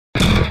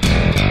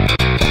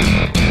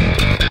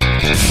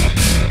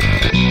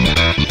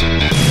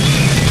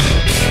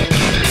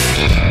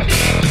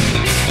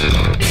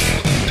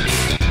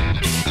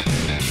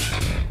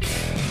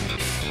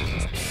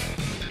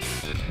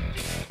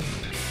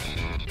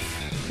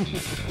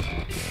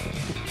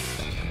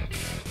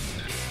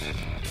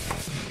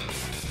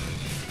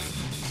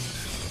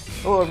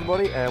Hello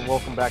everybody, and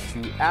welcome back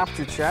to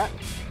After Chat.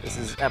 This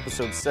is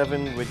episode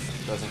 7, which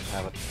doesn't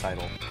have a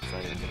title, so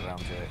I didn't get around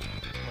to it.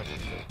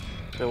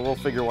 So we'll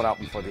figure one out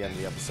before the end of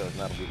the episode, and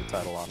that'll be the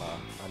title on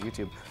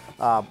YouTube.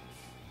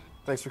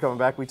 Thanks for coming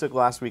back. We took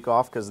last week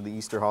off because of the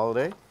Easter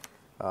holiday.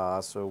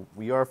 So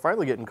we are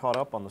finally getting caught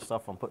up on the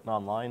stuff I'm putting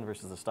online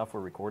versus the stuff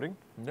we're recording.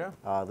 Yeah.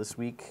 This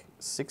week,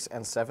 6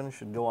 and 7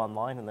 should go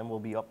online, and then we'll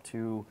be up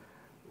to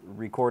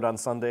record on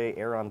Sunday,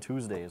 air on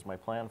Tuesday is my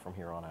plan from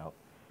here on out.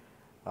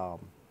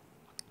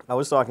 I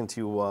was talking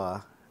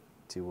to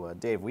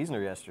Dave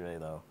Wiesner yesterday,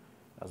 though.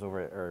 I was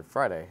or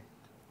Friday.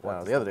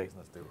 Wow, the other day.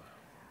 Let's do.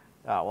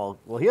 Well,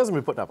 he hasn't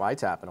been putting up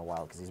iTap in a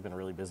while because he's been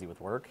really busy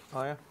with work.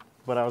 Oh, yeah?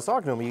 But I was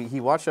talking to him.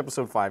 He watched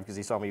episode 5 because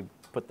he saw me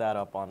put that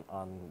up on...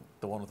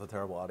 The one with the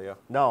terrible audio?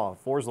 No,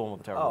 4's the one with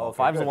the terrible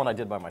audio. 5's the one I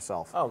did by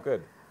myself. Oh,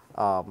 good.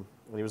 And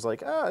he was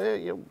like,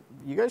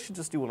 you guys should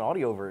just do an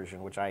audio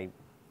version, which I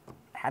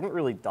hadn't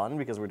really done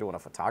because we're doing a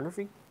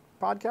photography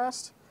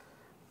podcast.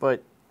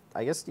 But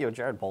I guess,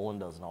 Jared Boland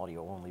does an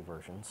audio-only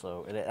version.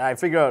 So I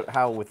figured out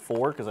how with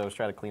 4, because I was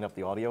trying to clean up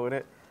the audio in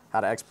it,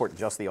 how to export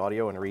just the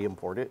audio and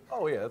re-import it.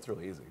 Oh, yeah, that's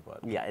really easy.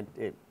 But yeah,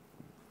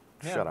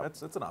 shut up.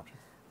 It's an option.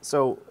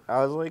 So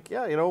I was like,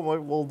 yeah,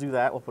 we'll do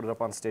that. We'll put it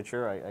up on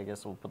Stitcher. I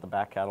guess we'll put the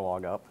back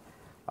catalog up.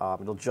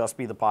 It'll just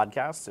be the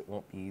podcast. It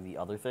won't be the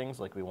other things.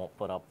 Like, we won't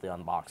put up the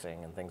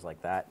unboxing and things like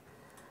that.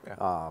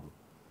 Yeah.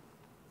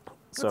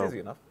 So it's easy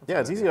enough.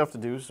 It's easy enough to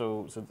do.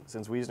 So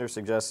since Wiesner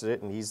suggested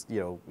it, and he's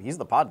the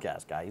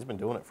podcast guy, he's been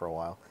doing it for a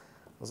while.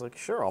 I was like,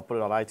 sure, I'll put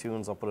it on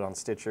iTunes. I'll put it on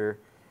Stitcher.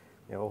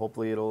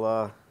 Hopefully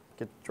it'll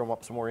drum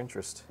up some more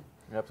interest.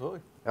 Absolutely.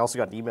 I also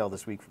got an email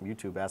this week from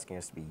YouTube asking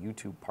us to be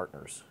YouTube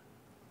partners.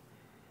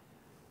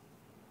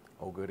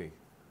 Oh, goody.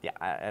 Yeah,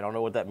 I don't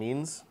know what that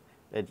means.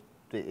 It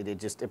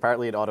just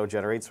apparently it auto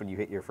generates when you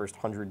hit your first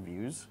 100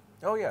 views.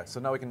 Oh, yeah. So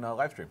now we can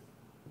live stream.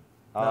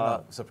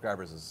 No,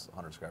 subscribers is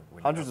 100 subscribers.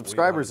 100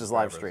 subscribers is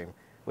live stream,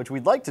 which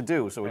we'd like to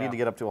do, so we need to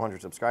get up to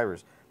 100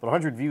 subscribers. But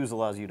 100 views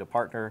allows you to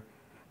partner.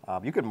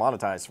 You can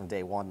monetize from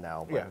day one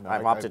now, but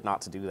I've opted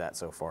not to do that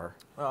so far.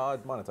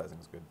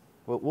 Monetizing is good.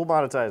 We'll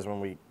monetize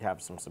when we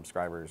have some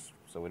subscribers,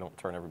 so we don't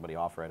turn everybody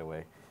off right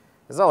away.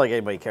 It's not like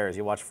anybody cares.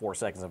 You watch 4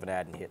 seconds of an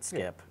ad and hit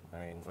skip. Yeah.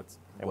 I mean,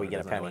 and we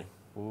get a penny. Anyway.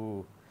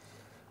 Ooh.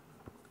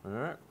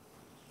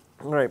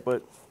 All right,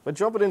 but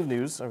jumping into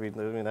news. I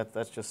mean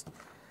that's just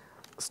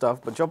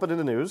stuff. But jumping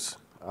into news,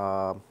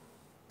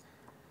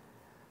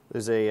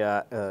 there's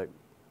a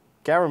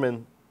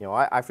cameraman.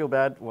 I feel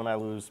bad when I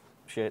lose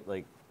shit.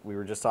 Like we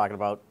were just talking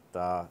about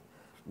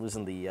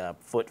losing the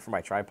foot for my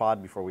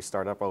tripod before we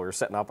start up. While we were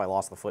setting up, I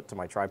lost the foot to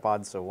my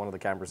tripod, so one of the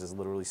cameras is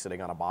literally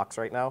sitting on a box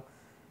right now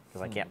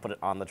because I can't put it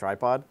on the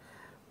tripod.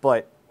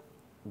 But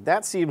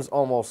that seems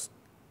almost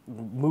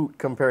moot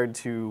compared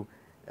to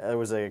there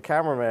was a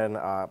cameraman,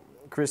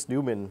 Chris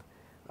Newman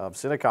of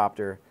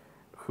Quadcopter,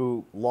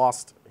 who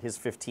lost his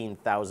 $15,000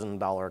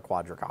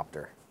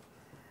 quadricopter.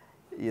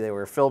 They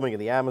were filming in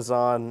the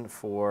Amazon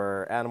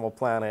for Animal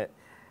Planet,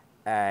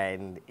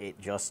 and it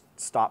just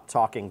stopped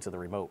talking to the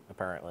remote,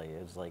 apparently.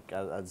 It was like,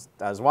 I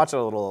was watching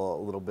a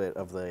little bit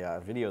of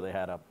the video they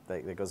had up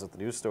that goes with the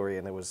news story,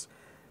 and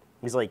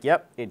he's like,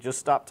 yep, it just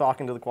stopped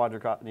talking to the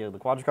quadricopter. The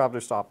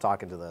quadricopter stopped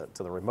talking to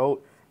the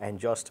remote and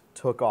just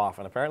took off.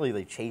 And apparently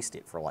they chased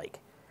it for like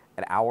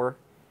an hour,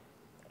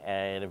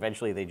 and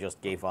eventually they just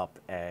gave up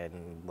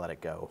and let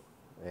it go.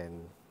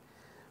 And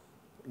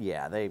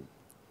yeah, they're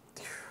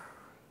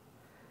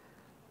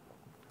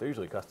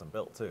usually custom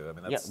built too. I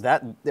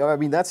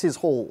mean, that's his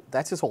whole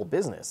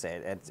business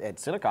at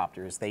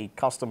Quadcopters. They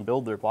custom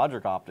build their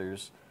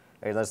quadricopters,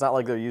 and it's not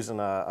like they're using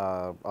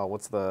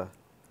what's the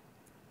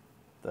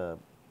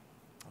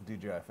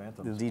DJI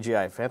Phantom. The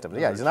DJI Phantom.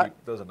 Those yeah, he's not.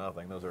 Those are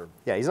nothing. Those are.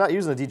 Yeah, he's not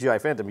using a DJI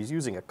Phantom. He's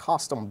using a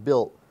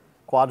custom-built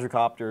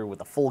quadricopter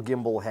with a full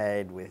gimbal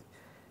head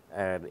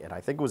and I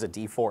think it was a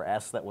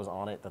D4S that was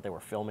on it that they were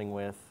filming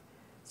with.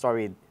 So I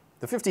mean,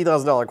 the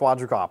 $50,000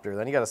 quadricopter,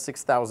 then you got a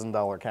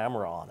 $6,000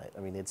 camera on it. I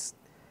mean, he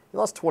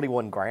lost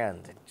 21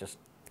 grand. It just,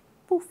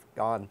 poof,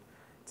 gone.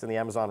 It's in the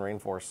Amazon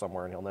rainforest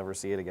somewhere, and he'll never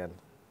see it again.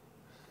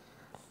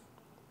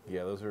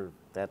 Yeah, those are.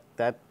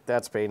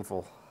 That's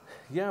painful.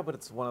 Yeah, but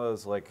it's one of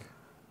those like.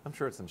 I'm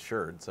sure it's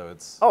insured, so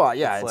it's... Oh,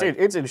 yeah,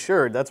 it's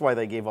insured. That's why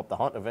they gave up the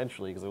hunt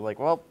eventually, because they're like,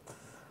 well,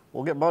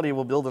 we'll get money,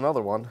 we'll build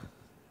another one.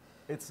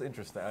 It's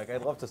interesting. Like,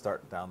 I'd love to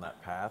start down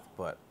that path,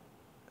 but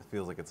it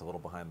feels like it's a little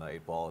behind the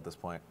 8 ball at this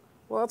point.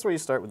 Well, that's where you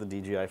start with the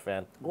DJI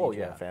Phantom. Well,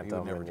 yeah, you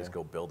would never just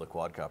go build a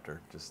quadcopter.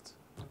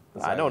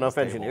 I know enough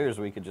engineers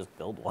we could just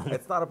build one.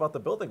 It's not about the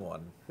building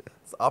one.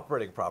 It's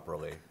operating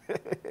properly.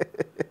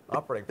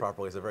 Operating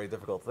properly is a very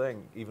difficult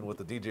thing, even with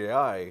the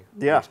DJI,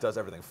 which does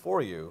everything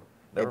for you.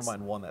 Never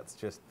mind one that's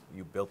just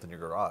you built in your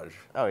garage.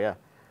 Oh, yeah.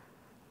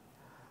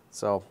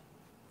 So,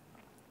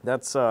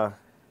 that's kind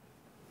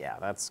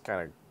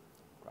of,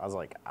 I was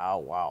like, oh,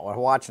 wow. I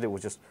watched it,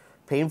 was just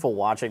painful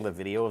watching the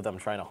video of them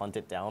trying to hunt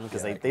it down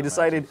because Yeah, they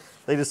decided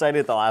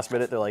at the last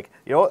minute, they're like,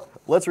 you know what,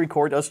 let's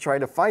record us trying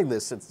to find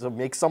this and so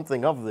make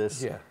something of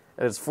this. Yeah.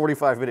 And it's a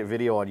 45-minute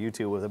video on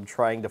YouTube of them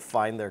trying to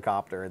find their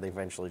copter, and they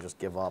eventually just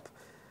give up.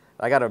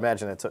 I got to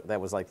imagine that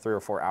was like 3 or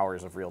 4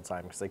 hours of real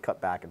time because they cut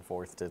back and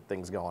forth to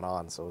things going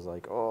on. So it was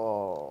like,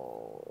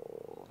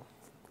 oh.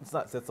 It's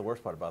not. That's the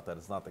worst part about that.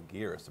 It's not the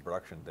gear. It's the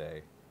production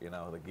day. You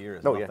know, the gear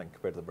is Oh, yeah. nothing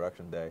compared to the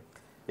production day.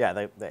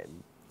 Yeah, they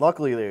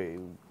luckily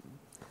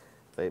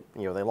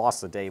they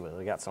lost the day, but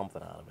they got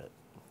something out of it.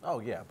 Oh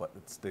yeah, but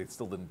they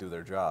still didn't do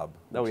their job.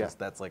 Oh, yeah.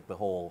 That's like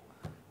the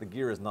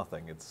gear is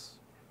nothing. It's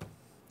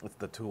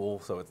the tool,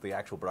 so it's the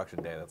actual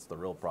production day that's the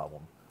real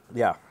problem.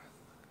 Yeah.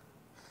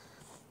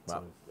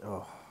 Wow.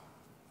 So,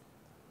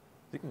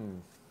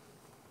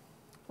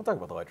 We'll talk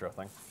about the Lytro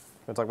thing.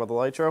 Want to talk about the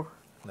Lytro?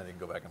 And then you can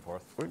go back and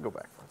forth. We can go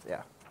back and forth,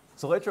 yeah.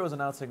 So Lytro is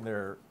announcing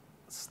their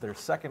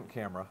second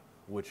camera,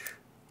 which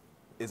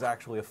is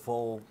actually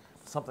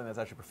something that's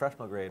actually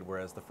professional grade,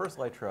 whereas the first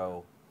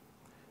Lytro,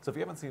 so if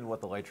you haven't seen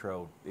what the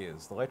Lytro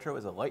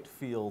is a light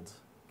field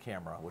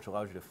camera, which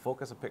allows you to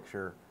focus a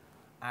picture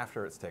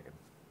after it's taken.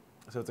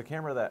 So it's a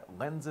camera that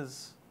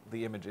lenses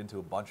the image into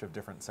a bunch of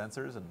different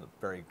sensors and a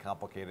very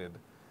complicated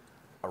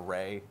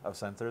array of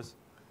sensors.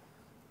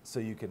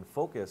 So you can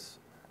focus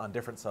on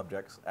different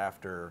subjects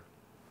after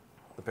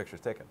the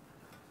picture's taken.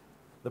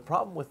 The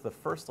problem with the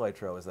first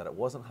Lytro is that it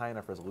wasn't high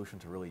enough resolution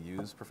to really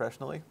use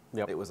professionally.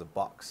 Yep. It was a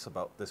box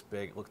about this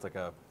big. It looked like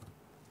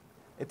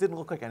it didn't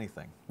look like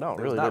anything. No, it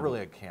was really not didn't.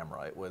 really a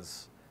camera. It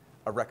was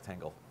a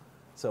rectangle.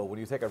 So when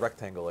you take a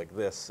rectangle like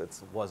this,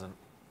 it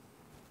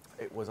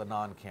was a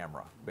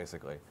non-camera,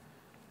 basically.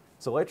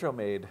 So Lytro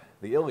made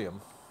the Ilum.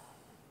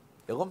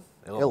 Ilum?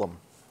 Ilum.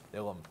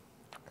 Ilum.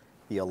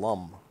 The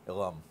alum.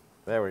 Ilum.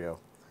 There we go.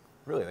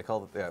 Really, they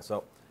called it, yeah,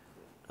 so.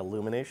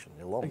 Illumination.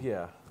 Ilum.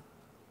 Yeah.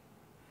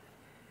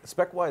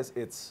 Spec-wise,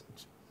 it's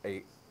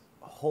a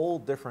whole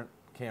different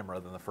camera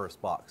than the first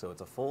box. So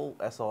it's a full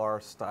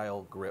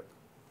SLR-style grip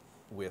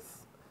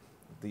with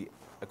the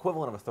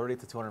equivalent of a 30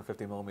 to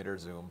 250 millimeter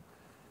zoom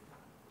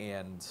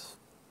and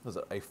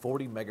a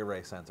 40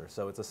 megaray sensor.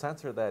 So it's a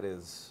sensor that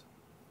is,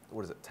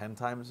 10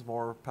 times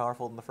more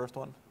powerful than the first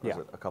one? Or Yeah. is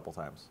it a couple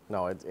times?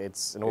 No,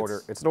 it's an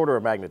order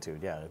of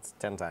magnitude. Yeah, it's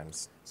 10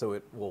 times. So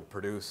it will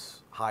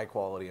produce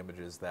high-quality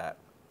images that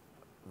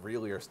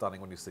really are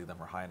stunning when you see them,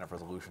 or high enough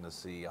resolution to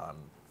see on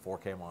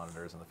 4K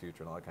monitors in the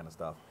future and all that kind of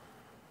stuff.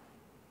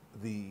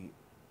 The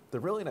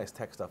really nice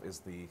tech stuff is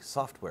the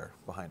software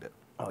behind it.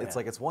 Oh, It's yeah.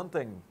 like, it's one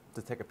thing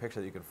to take a picture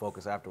that you can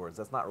focus afterwards.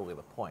 That's not really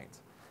the point.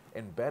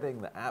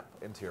 Embedding the app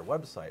into your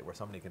website where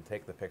somebody can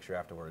take the picture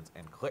afterwards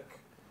and click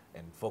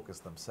and focus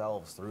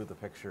themselves through the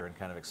picture and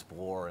kind of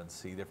explore and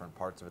see different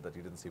parts of it that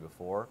you didn't see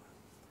before.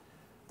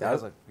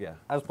 I Yeah.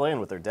 I was playing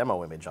with their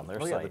demo image on their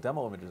Oh site. yeah, the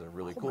demo images are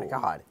really cool. Oh my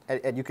god!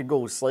 And you could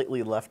go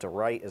slightly left to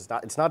right.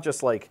 It's not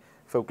just like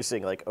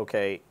focusing. Like,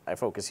 okay, I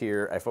focus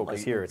here, I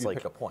focus here. It's you like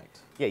pick a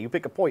point. Yeah, you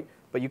pick a point,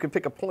 but you can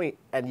pick a point,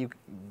 and you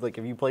like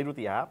if you played with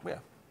the app. Yeah.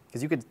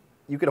 Because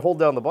you could hold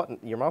down the button,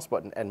 your mouse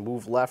button, and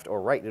move left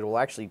or right. It will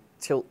actually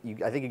tilt.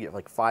 I think you get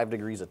like 5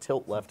 degrees of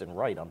tilt left and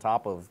right on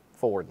top of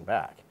forward and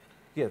back.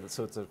 Yeah,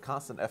 so it's a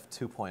constant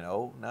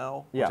f2.0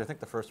 now, Yeah. which I think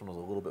the first one was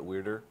a little bit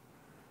weirder.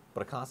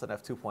 But a constant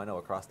f2.0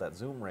 across that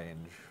zoom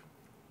range,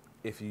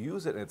 if you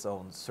use it in its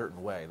own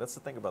certain way, that's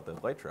the thing about the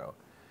Lytro.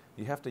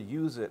 You have to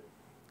use it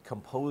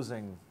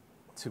composing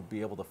to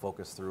be able to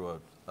focus through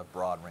a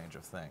broad range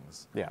of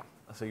things. Yeah.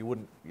 So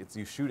you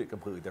shoot it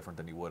completely different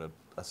than you would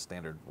a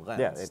standard lens.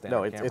 Yeah.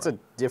 standard It's a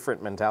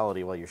different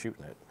mentality while you're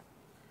shooting it.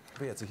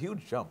 But yeah, it's a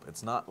huge jump.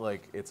 It's not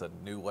like it's a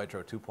new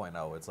Lytro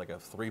 2.0. It's like a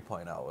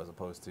 3.0 as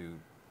opposed to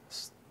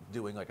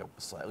doing like a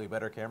slightly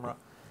better camera.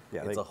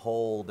 Yeah, It's a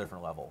whole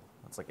different level.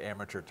 It's like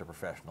amateur to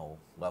professional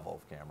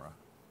level of camera.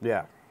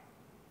 Yeah.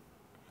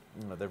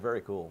 They're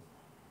very cool.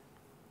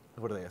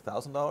 What are they,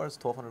 $1,000,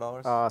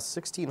 $1,200?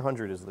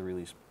 $1,600 is the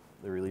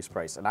release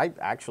price, and I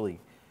actually.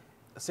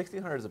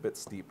 $1,600 is a bit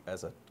steep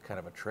as a kind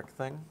of a trick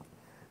thing.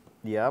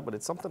 Yeah, but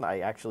it's something I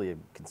actually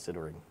am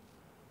considering,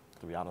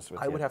 to be honest with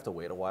you. I would have to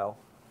wait a while.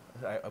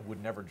 I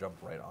would never jump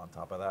right on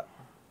top of that.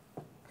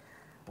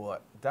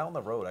 But down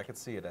the road, I could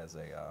see it as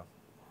a.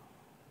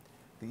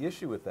 The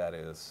issue with that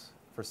is,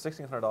 for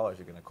 $1,600,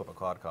 you can equip a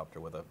quadcopter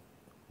with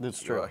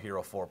That's true. a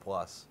Hero 4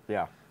 Plus.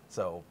 Yeah.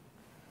 So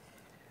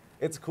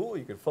it's cool.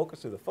 You can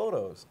focus through the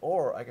photos,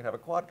 or I can have a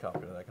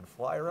quadcopter that I can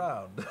fly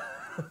around.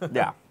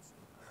 Yeah.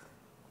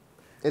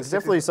 It's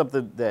definitely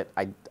something that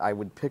I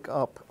would pick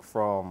up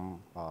from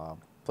a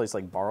place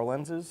like Bar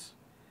Lenses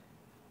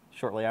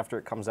shortly after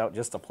it comes out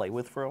just to play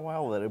with for a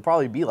while. That it'd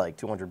probably be like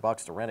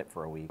 $200 to rent it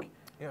for a week.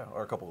 Yeah,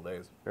 or a couple of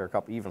days. Or a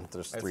couple, even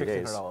just And 3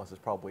 days. $1,600 is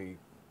probably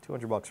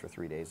 $200 for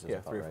 3 days. Is yeah,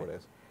 about 3 or right. 4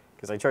 days.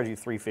 Because I charge you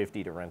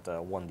 $350 to rent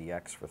a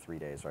 1DX for 3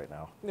 days right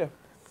now. Yeah.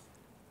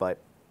 But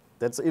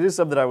it is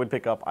something I would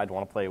pick up. I'd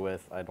want to play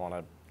with. I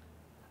want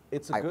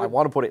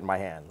to put it in my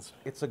hands.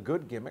 It's a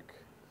good gimmick.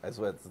 It's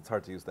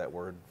hard to use that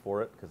word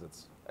for it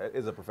because it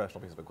is a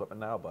professional piece of equipment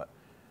now, but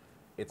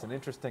it's an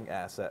interesting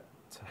asset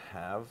to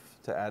have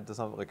to add to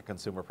something like a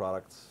consumer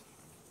product.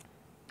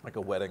 Like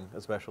a wedding,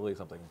 especially,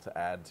 something to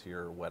add to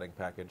your wedding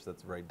package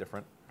that's very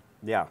different.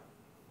 Yeah.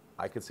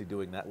 I could see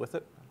doing that with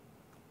it,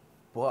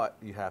 but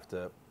you have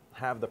to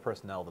have the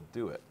personnel to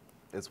do it.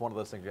 It's one of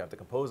those things you have to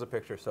compose a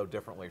picture so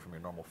differently from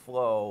your normal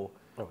flow.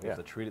 You have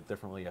to treat it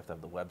differently. You have to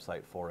have the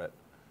website for it.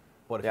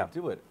 But if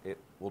you do it, it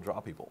will draw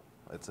people.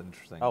 It's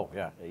interesting. Oh,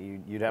 yeah.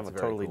 You'd have a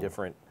totally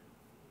different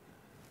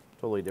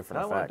effect.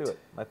 I want to do it.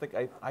 I think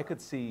I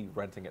could see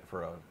renting it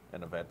for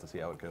an event to see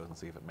how it goes and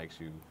see if it makes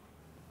you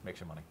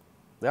money.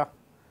 Yeah.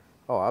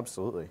 Oh,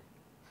 absolutely.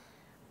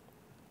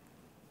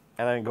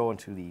 And then going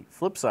to the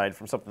flip side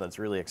from something that's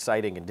really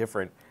exciting and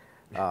different.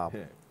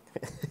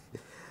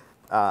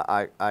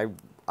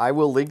 I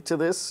will link to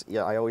this.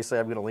 Yeah, I always say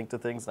I'm going to link to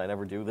things, and I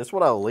never do. This is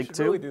what I'll link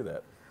to. You should really do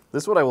that.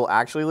 This is what I will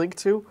actually link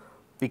to,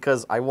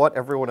 because I want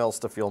everyone else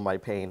to feel my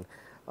pain.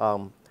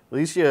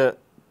 Lycia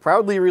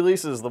proudly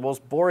releases the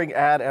most boring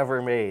ad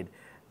ever made.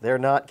 They're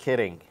not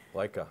kidding.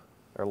 Leica.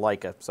 Or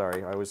Leica,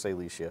 sorry. I always say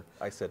Lycia.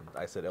 I said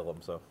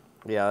Ilum, so.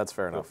 Yeah, that's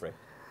fair enough. Feel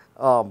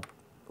free.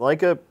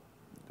 Leica,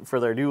 for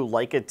their new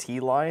Leica T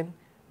line,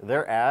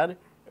 their ad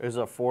is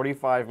a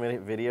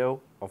 45-minute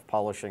video of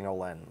polishing a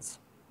lens.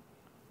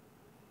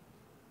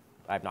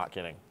 I'm not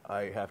kidding.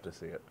 I have to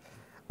see it.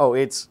 Oh,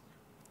 it's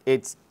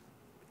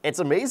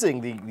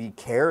amazing the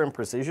care and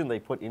precision they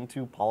put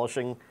into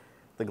polishing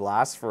the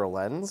glass for a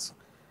lens,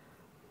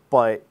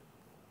 but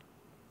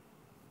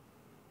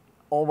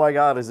oh my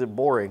God, is it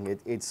boring?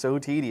 It's so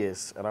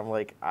tedious, and I'm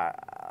like,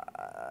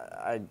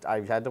 I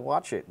had to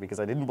watch it because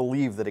I didn't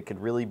believe that it could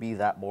really be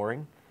that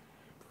boring.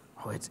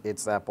 Oh,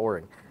 it's that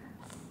boring.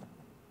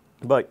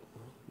 But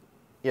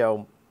you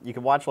know, you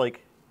can watch,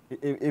 like,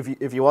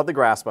 if you want the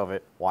grasp of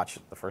it, watch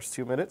the first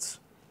 2 minutes,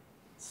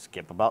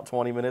 skip about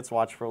 20 minutes,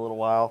 watch for a little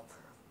while,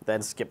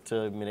 then skip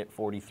to minute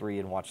 43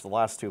 and watch the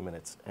last 2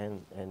 minutes,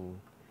 and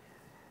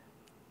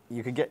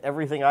you could get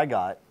everything I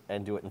got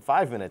and do it in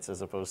 5 minutes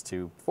as opposed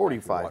to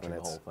 45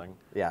 minutes. The whole thing.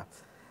 Yeah,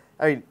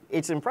 I mean,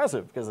 it's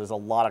impressive because there's a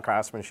lot of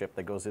craftsmanship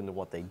that goes into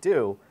what they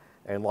do,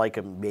 and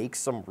Leica makes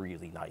some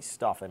really nice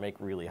stuff. They make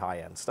really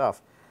high-end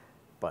stuff,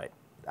 but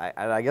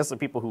I guess the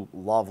people who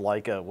love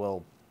Leica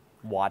will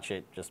watch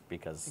it just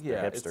because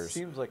they're hipsters. It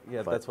seems like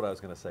that's what I was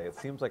going to say. It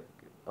seems like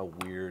a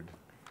weird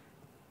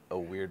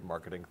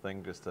marketing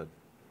thing just to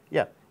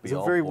it's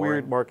a very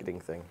weird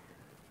marketing thing.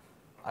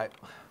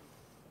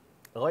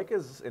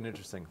 Leica's an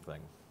interesting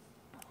thing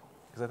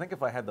because I think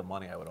if I had the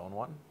money, I would own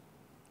one.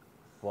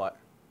 But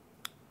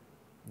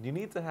you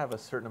need to have a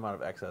certain amount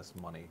of excess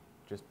money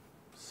just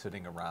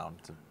sitting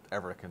around to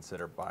ever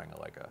consider buying a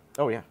Leica.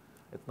 Oh yeah,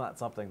 it's not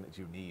something that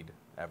you need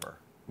ever.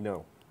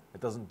 No. It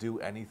doesn't do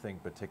anything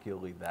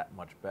particularly that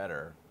much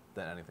better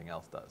than anything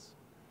else does.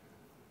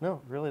 No,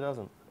 it really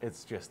doesn't.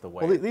 It's just the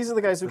way. Well, these are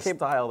the guys who came.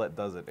 Style that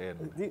does it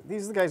in.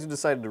 These are the guys who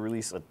decided to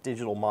release a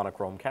digital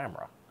monochrome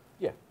camera.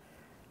 Yeah.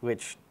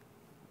 Which.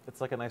 It's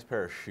like a nice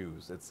pair of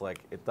shoes. It's like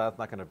that's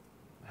not going to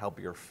help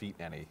your feet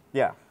any.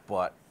 Yeah.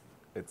 But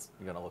it's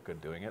going to look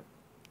good doing it.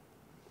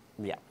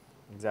 Yeah.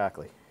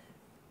 Exactly.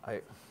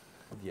 I've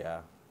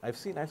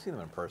seen them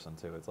in person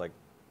too. It's like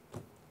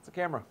it's a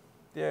camera.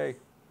 Yay.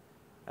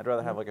 I'd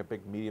rather have like a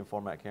big medium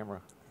format camera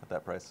at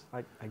that price.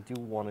 I do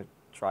want to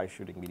try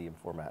shooting medium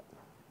format.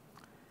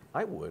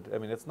 I would. I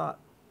mean, it's not...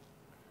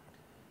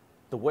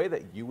 The way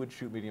that you would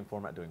shoot medium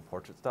format doing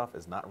portrait stuff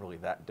is not really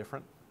that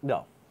different.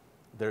 No.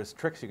 There's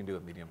tricks you can do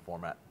with medium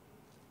format,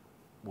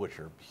 which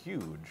are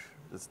huge.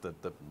 It's the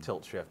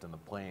tilt shift in the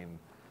plane,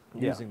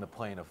 using the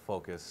plane of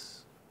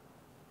focus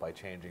by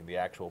changing the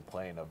actual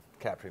plane of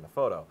capturing the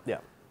photo. Yeah.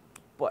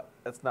 But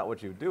that's not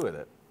what you do with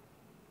it.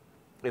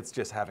 It's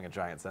just having a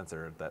giant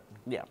sensor that,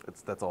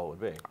 that's all it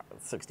would be.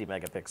 60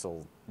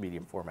 megapixel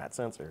medium format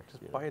sensor.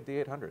 Just buy a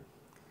D800.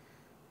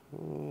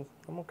 I'm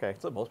okay.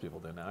 That's what most people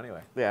do now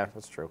anyway. Yeah,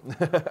 that's true.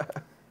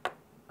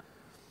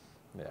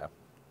 Yeah.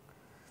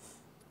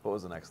 What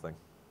was the next thing?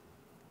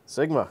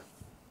 Sigma.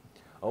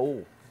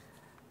 Oh.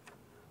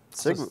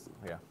 Sigma.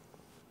 Yeah.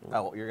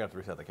 Oh, well, you're going to have to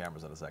reset the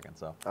cameras in a second,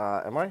 so.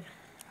 Am I?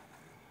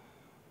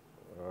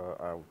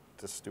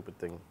 This stupid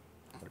thing.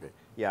 Okay.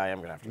 Yeah, I am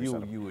going to have to reset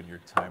them. You and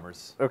your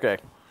timers. Okay.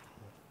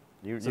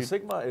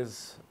 Sigma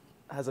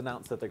has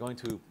announced that they're going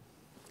to...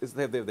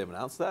 They've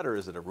announced that, or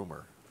is it a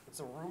rumor? It's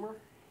a rumor?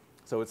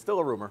 So it's still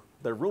a rumor.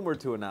 They're rumored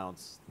to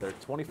announce their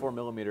 24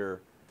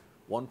 millimeter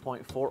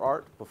 1.4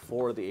 art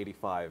before the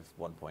 85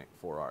 1.4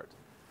 art.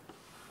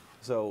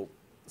 So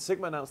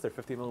Sigma announced their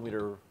 50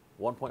 millimeter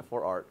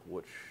 1.4 art,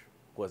 which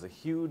was a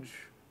huge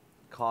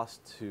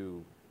cost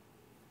to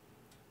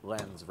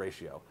lens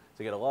ratio.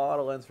 So you get a lot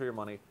of lens for your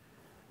money,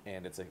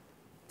 and it's a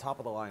top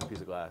of the line piece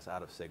of glass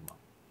out of Sigma.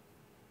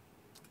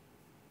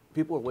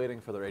 People are waiting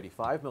for their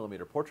 85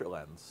 millimeter portrait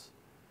lens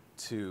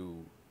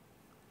to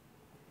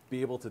be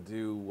able to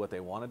do what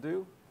they want to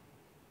do.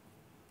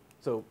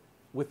 So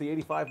with the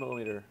 85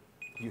 millimeter,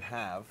 you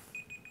have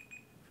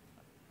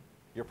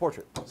your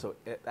portrait. So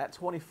at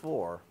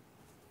 24,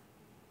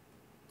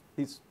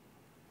 he's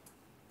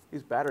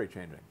battery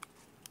changing.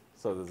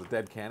 So there's a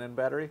dead Canon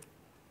battery.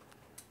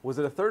 Was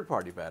it a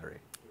third-party battery?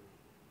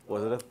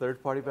 Was it a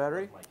third-party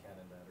battery? My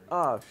Canon battery.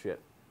 Oh, shit.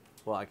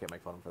 Well, I can't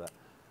make fun of him for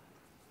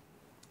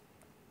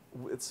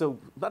that. So,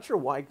 not sure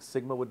why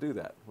Sigma would do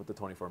that with the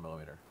 24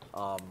 millimeter.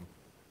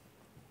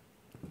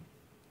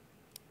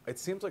 It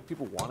seems like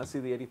people want to see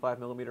the 85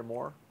 millimeter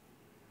more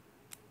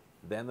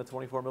than the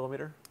 24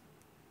 millimeter,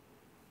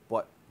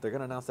 but they're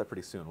going to announce that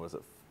pretty soon. What is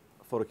it?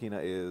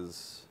 Photokina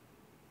is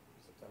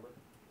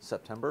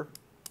September.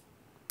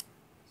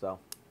 So,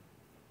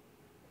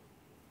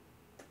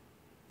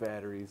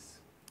 batteries.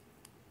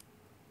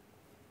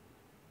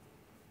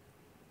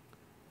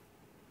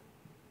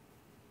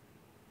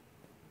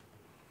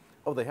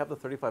 Oh, they have the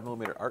 35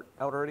 millimeter art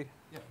out already?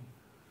 Yeah.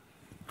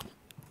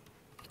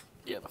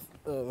 Yeah,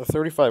 the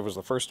 35 was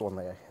the first one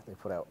they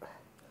put out.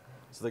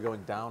 So they're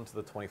going down to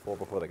the 24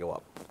 before they go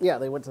up? Yeah,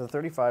 they went to the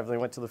 35, they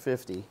went to the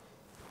 50,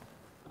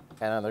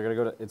 and they're going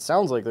to go to, it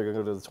sounds like they're going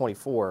to go to the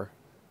 24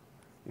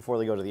 before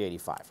they go to the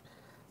 85,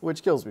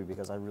 which kills me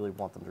because I really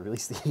want them to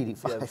release the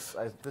 85.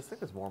 Yeah, I just think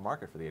there's more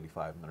market for the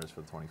 85 than there is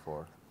for the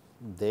 24.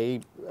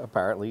 They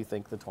apparently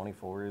think the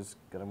 24 is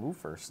going to move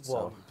first.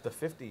 Well, so.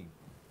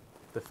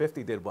 the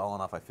 50 did well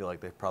enough, I feel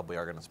like they probably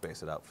are going to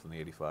space it out from the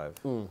 85.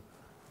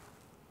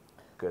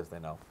 Because they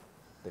know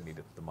they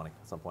needed the money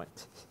at some point.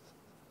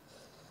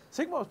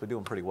 Sigma must be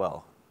doing pretty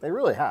well. They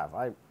really have.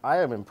 I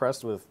am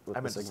impressed with I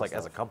mean, just like stuff.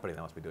 as a company,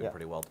 they must be doing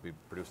pretty well to be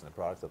producing the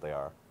products that they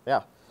are.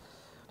 Yeah.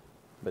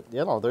 But,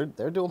 you know,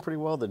 they're doing pretty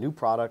well. The new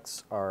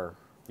products are,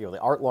 you know, the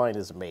art line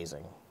is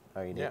amazing.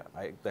 I mean, yeah,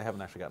 they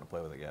haven't actually gotten to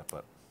play with it yet,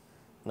 but.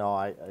 No,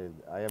 I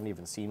haven't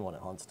even seen one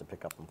at Hunt's to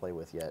pick up and play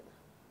with yet.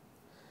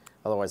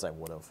 Otherwise, I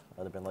would have.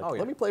 I'd have been like,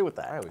 let me play with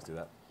that. I always do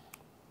that.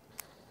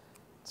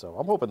 So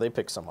I'm hoping they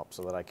pick some up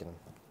so that I can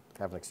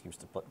have an excuse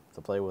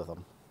to play with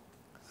them.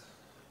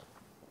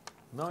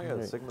 No,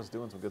 yeah, Sigma's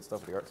doing some good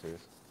stuff with the art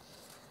series.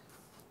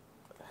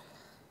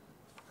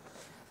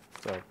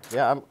 So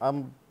yeah,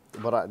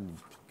 but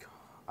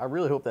I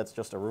really hope that's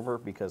just a rumor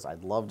because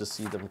I'd love to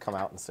see them come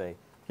out and say,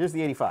 here's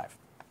the 85.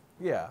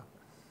 Yeah,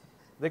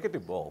 they could do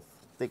both.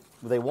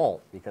 They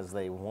won't because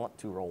they want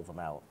to roll them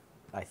out,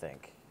 I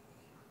think.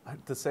 I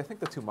think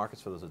the two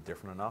markets for those are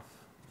different enough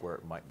where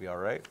it might be all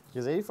right.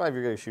 Because 85,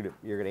 you're going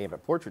to aim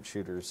at portrait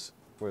shooters,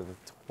 where the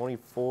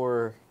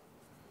 24.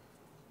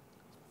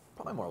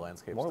 Probably more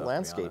landscape. More stuff,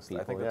 landscape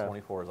people. I think the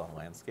 24 is on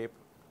landscape.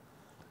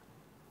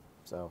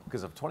 So.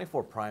 Because of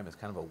 24 prime is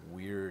kind of a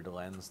weird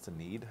lens to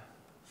need.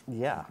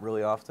 Yeah.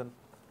 Really often,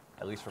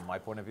 at least from my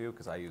point of view,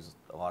 because I use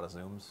a lot of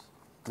zooms.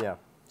 Yeah.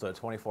 So a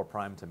 24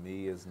 prime to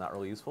me is not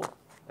really useful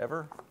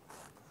ever.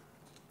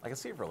 I can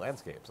see it for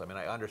landscapes. I mean,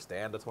 I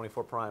understand the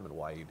 24 prime and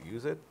why you'd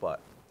use it, but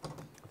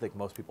I think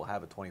most people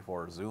have a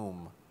 24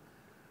 zoom,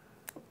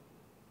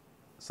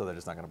 so they're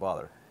just not going to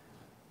bother.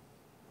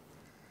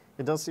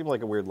 It does seem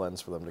like a weird lens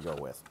for them to go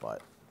with,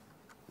 but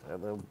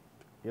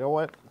you know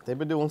what? They've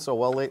been doing so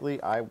well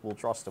lately. I will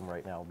trust them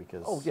right now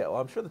because. Oh yeah,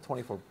 well I'm sure the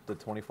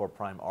 24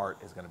 prime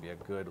art is going to be a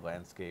good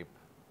landscape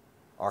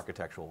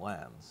architectural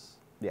lens.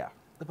 Yeah.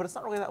 But it's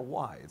not really that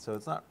wide, so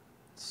it's not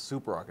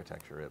super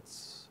architecture.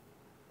 It's.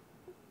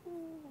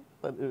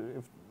 But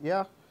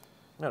yeah.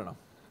 I don't know.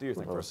 Do your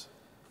thing first.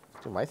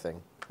 Do my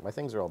thing. My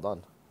things are all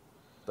done.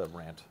 The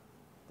rant.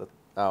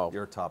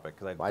 Your topic.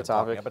 Because my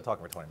topic. I've been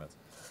talking for 20 minutes.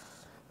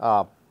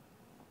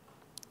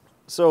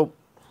 So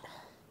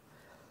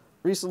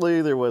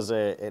recently there was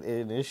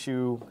an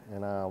issue,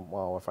 and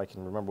well, if I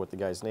can remember what the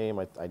guy's name,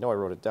 I know I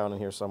wrote it down in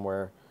here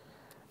somewhere.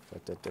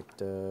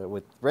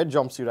 With red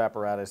jumpsuit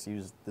apparatus,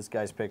 used this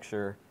guy's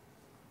picture.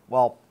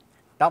 Well,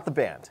 not the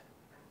band.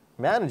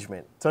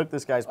 Management took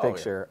this guy's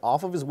picture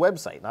off of his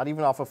website, not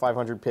even off of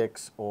 500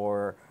 Pics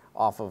or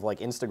off of like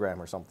Instagram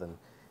or something.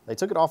 They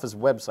took it off his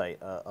website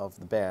of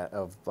the band,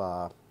 of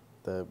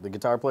the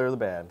guitar player of the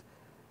band,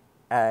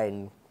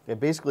 and it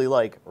basically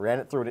like ran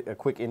it through a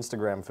quick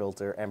Instagram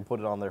filter and put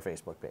it on their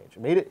Facebook page.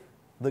 Made it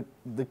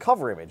the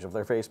cover image of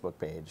their Facebook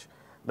page.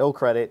 No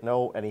credit,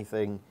 no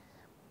anything.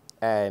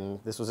 And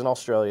this was in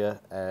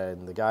Australia,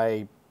 and the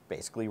guy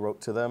basically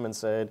wrote to them and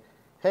said,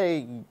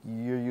 hey,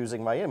 you're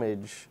using my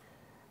image,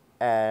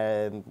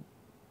 and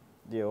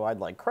you know, I'd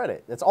like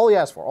credit. That's all he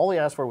asked for. All he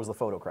asked for was the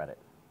photo credit.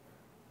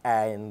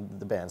 And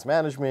the band's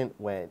management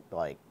went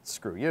like,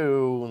 screw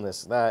you, and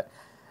this and that.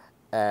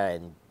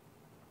 And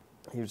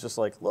he was just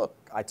like, look,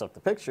 I took the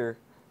picture.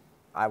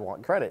 I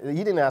want credit.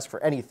 He didn't ask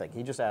for anything.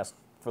 He just asked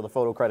for the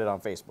photo credit on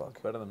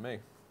Facebook. Better than me.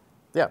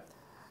 Yeah.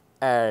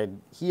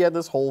 And he had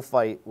this whole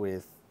fight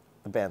with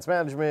the band's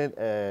management,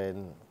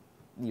 and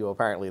you know,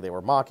 apparently they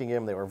were mocking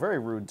him. They were very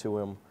rude to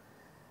him.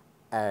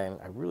 And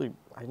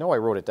I know I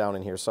wrote it down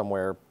in here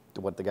somewhere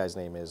what the guy's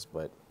name is,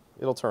 but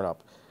it'll turn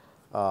up.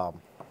 But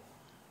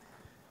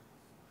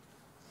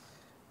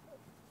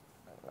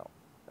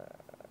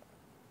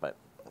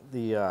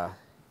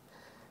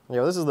you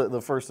know, this is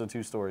the first of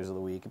two stories of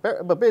the week.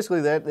 But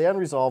basically, the end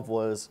result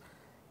was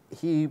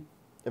he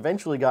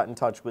eventually got in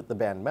touch with the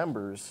band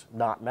members,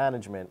 not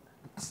management,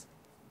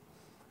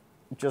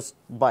 just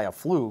by a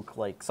fluke.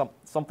 Like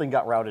something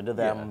got routed to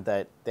them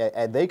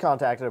and they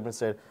contacted him and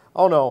said,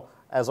 "Oh no,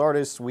 as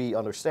artists we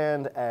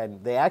understand,"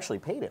 and they actually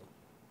paid him.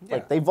 Yeah,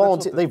 like they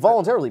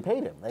voluntarily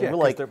paid him. They were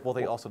like, well,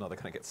 they also know they're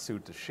going to get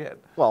sued to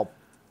shit. Well,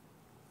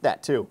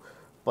 that too,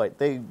 but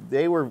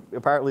they were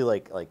apparently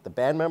like the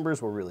band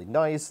members were really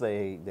nice.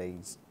 They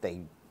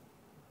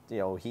you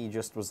know, he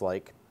just was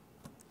like,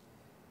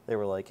 they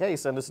were like, hey,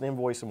 send us an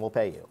invoice and we'll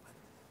pay you.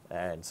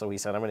 And so he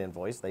sent him an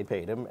invoice, they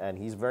paid him, and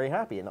he's very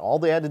happy. And all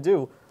they had to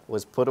do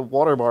was put a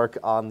watermark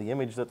on the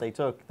image that they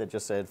took that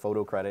just said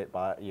photo credit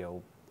by, you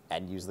know,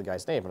 and use the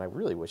guy's name. And I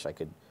really wish I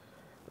could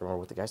remember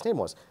what the guy's name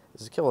was.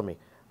 This is killing me.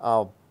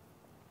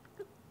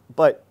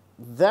 But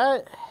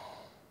that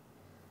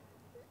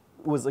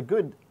was a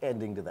good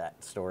ending to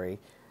that story.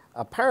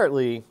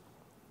 Apparently,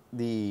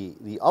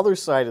 the other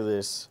side of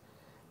this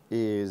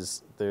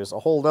is there's a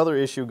whole other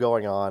issue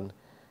going on,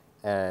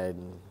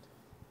 and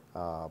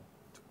the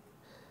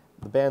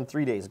band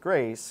 3 Days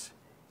Grace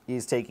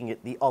is taking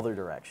it the other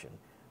direction.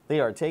 They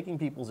are taking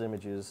people's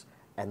images,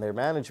 and their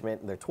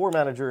management, and their tour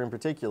manager in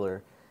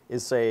particular,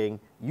 is saying,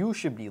 you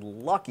should be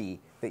lucky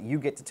that you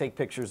get to take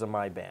pictures of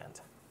my band.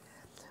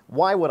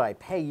 Why would I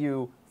pay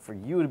you for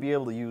you to be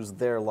able to use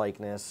their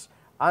likeness?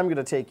 I'm going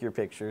to take your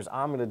pictures.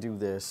 I'm going to do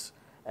this.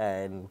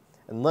 And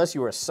unless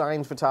you are a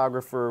signed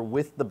photographer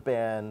with the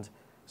band,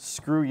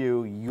 screw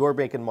you. You're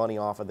making money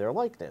off of their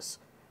likeness.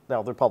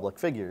 Now, they're public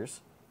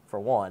figures, for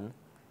one,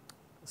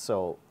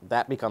 so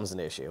that becomes an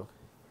issue.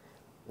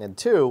 And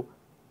two,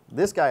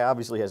 this guy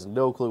obviously has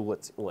no clue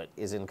what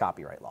is in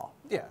copyright law.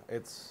 Yeah,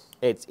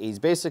 he's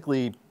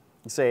basically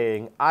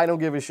saying, I don't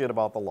give a shit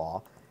about the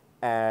law,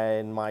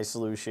 and my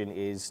solution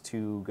is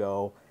to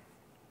go,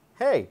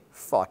 hey,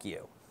 fuck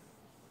you.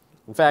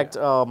 In fact,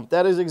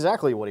 that is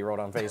exactly what he wrote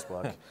on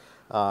Facebook.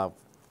 I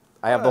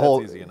have the whole...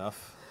 That's easy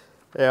enough.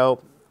 You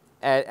know,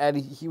 and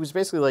he was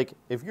basically like,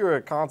 if you're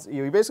a concert...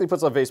 he basically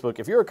puts on Facebook,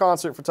 if you're a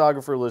concert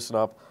photographer, listen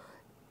up.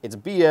 It's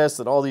BS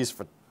that all these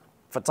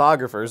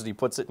photographers, and he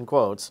puts it in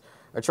quotes,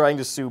 are trying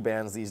to sue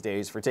bands these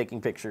days for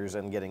taking pictures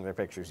and getting their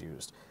pictures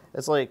used.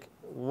 It's like,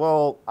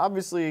 well,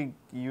 obviously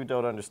you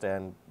don't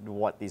understand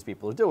what these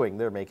people are doing.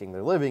 They're making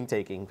their living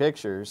taking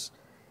pictures,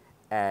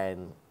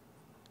 and,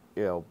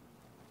 you know,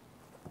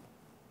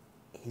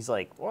 he's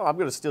like, well, I'm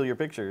going to steal your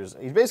pictures.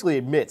 He basically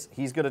admits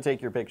he's going to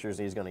take your pictures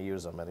and he's going to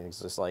use them, and he's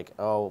just like,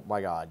 oh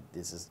my God,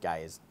 this guy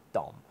is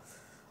dumb.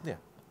 Yeah,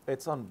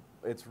 it's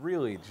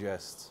really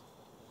just...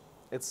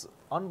 it's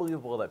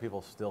unbelievable that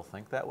people still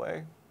think that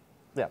way.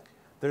 Yeah.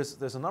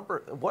 There's a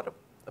number...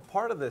 a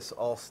part of this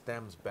all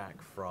stems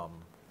back from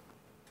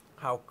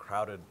how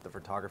crowded the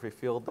photography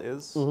field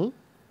is,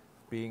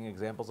 being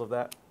examples of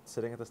that,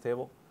 sitting at this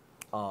table.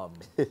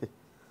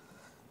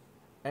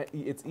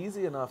 It's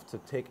easy enough to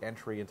take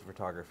entry into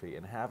photography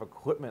and have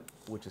equipment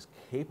which is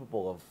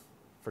capable of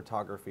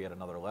photography at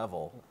another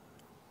level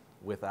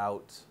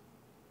without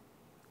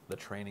the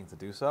training to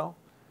do so.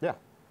 Yeah.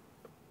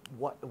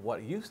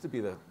 What used to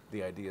be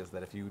the idea is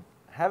that if you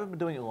haven't been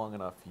doing it long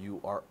enough,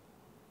 you are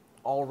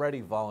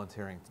already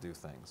volunteering to do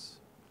things.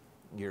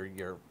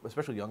 You're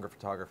especially younger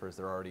photographers,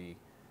 they're already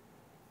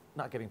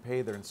not getting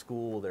paid, they're in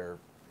school, they're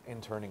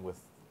interning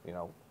with, you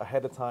know,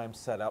 ahead of time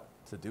set up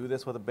to do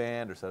this with a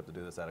band or set up to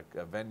do this at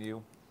a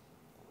venue.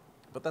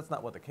 But that's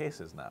not what the case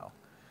is now.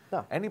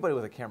 No. Anybody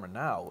with a camera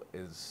now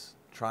is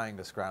trying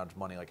to scrounge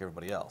money like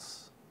everybody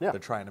else. Yeah. They're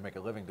trying to make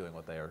a living doing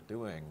what they are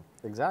doing.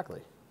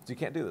 Exactly. So you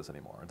can't do this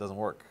anymore. It doesn't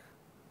work.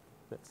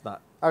 It's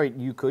not. I mean,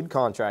 you could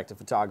contract a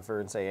photographer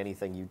and say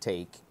anything you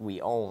take, we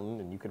own,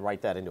 and you could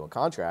write that into a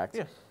contract.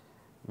 Yeah.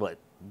 But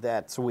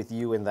that's with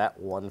you and that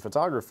one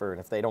photographer,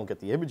 and if they don't get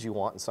the image you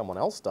want and someone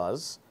else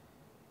does,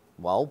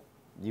 well,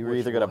 you're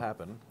either going to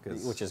happen,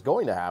 which is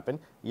going to happen.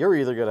 You're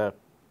either going to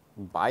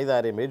buy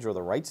that image or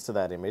the rights to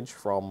that image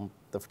from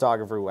the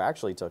photographer who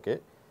actually took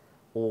it,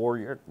 or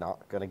you're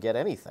not going to get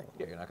anything.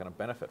 Yeah, you're not going to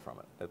benefit from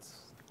it. It's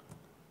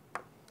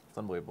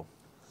unbelievable.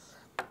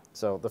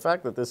 So the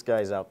fact that this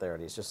guy's out there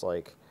and he's just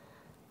like...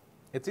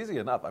 it's easy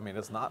enough. I mean,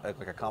 it's not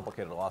like a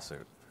complicated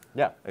lawsuit.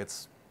 Yeah.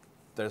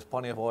 There's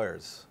plenty of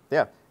lawyers.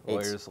 Yeah.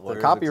 Lawyers the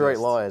copyright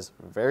law is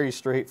very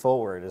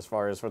straightforward as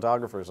far as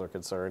photographers are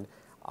concerned.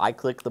 I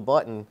click the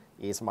button,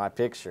 it's my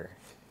picture.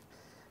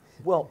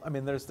 Well, I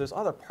mean, there's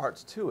other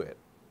parts to it,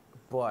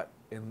 but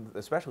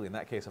especially in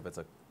that case, if it's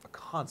a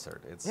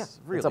concert,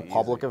 it's really it's a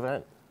public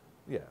event.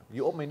 Yeah.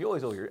 You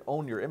always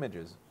own your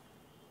images.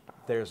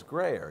 There's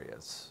gray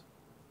areas.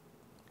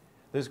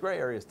 There's gray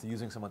areas to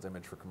using someone's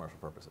image for commercial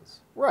purposes.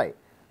 Right.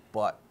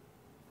 But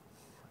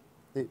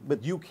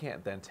you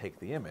can't then take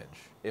the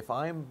image. If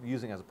I'm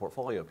using it as a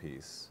portfolio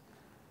piece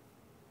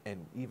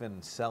and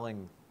even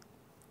selling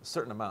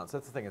certain amounts,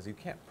 that's the thing, is you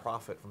can't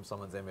profit from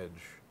someone's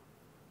image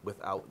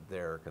without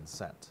their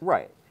consent.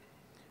 Right.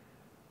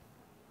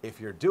 If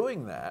you're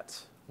doing that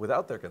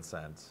without their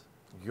consent,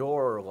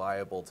 you're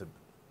liable to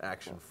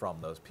action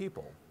from those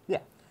people. Yeah.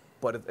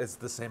 But it's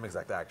the same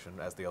exact action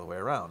as the other way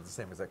around. It's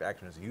the same exact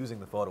action as using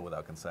the photo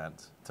without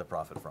consent to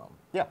profit from.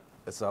 Yeah.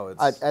 So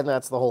and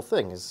that's the whole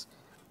thing. It's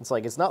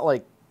like, it's not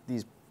like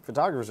these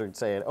photographers are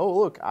saying, oh,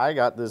 look, I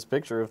got this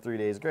picture of 3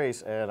 Days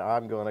Grace, and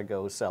I'm going to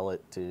go sell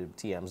it to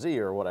TMZ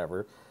or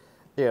whatever.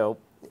 You know,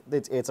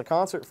 it's a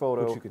concert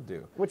photo. Which you could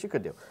do. Which you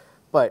could do.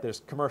 But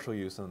there's commercial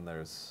use and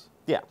there's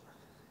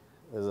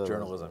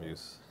journalism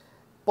use.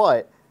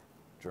 But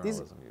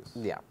journalism use.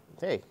 Yeah.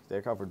 Hey,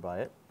 they're covered by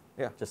it.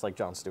 Yeah. Just like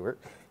Jon Stewart.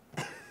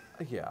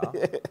 Yeah.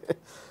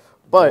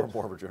 But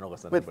more of a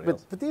journalist than anybody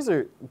else. But these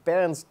are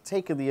bands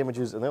taking the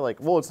images and they're like,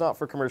 well, it's not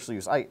for commercial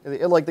use. Like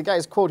the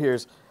guy's quote here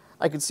is,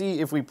 I could see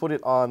if we put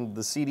it on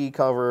the CD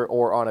cover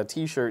or on a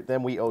T-shirt,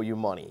 then we owe you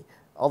money.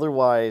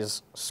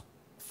 Otherwise,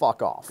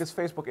 fuck off. Because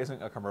Facebook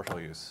isn't a commercial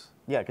use.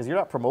 Yeah, because you're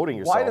not promoting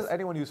yourself. Why does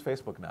anyone use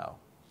Facebook now?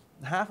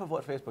 Half of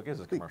what Facebook is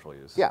commercial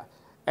use. Yeah,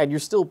 and you're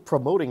still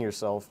promoting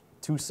yourself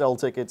to sell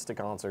tickets to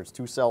concerts,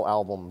 to sell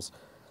albums.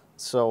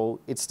 So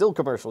it's still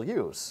commercial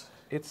use.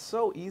 It's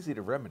so easy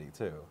to remedy,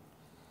 too.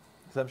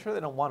 Because I'm sure they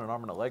don't want an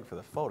arm and a leg for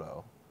the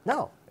photo.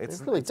 No, they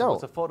really don't.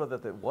 It's a photo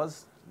that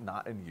was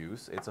not in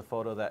use. It's a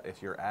photo that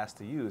if you're asked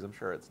to use, I'm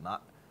sure it's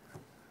not.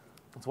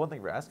 It's one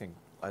thing for asking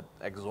an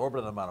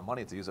exorbitant amount of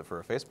money to use it for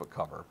a Facebook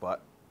cover,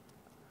 but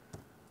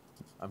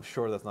I'm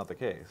sure that's not the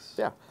case.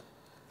 Yeah.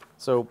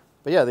 So,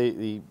 but yeah,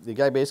 the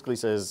guy basically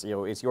says,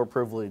 it's your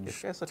privilege.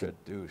 This guy's such a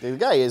douche. The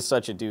guy is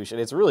such a douche, and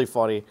it's really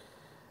funny.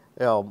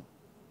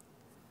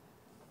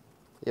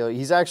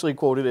 He's actually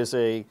quoted as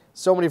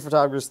so many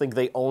photographers think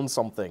they own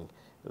something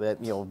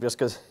that, just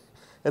because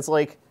it's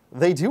like,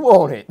 they do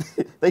own it.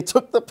 They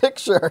took the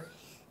picture.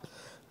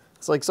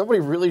 It's like somebody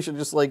really should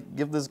just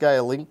give this guy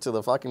a link to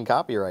the fucking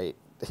copyright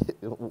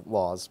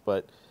laws,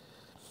 but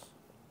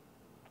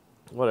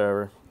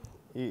whatever.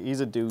 He's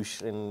a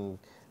douche, and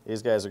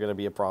these guys are going to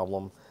be a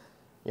problem.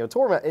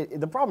 Torment.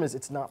 The problem is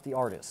it's not the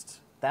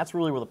artist. That's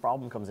really where the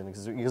problem comes in,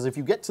 because if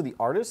you get to the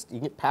artist, you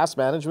can get past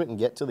management and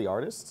get to the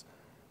artists,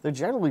 they're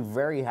generally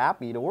very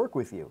happy to work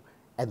with you,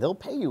 and they'll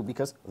pay you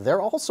because they're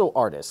also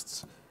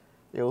artists.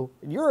 You're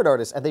an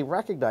artist, and they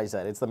recognize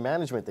that. It's the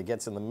management that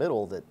gets in the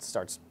middle that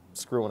starts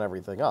screwing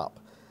everything up.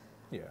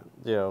 Yeah.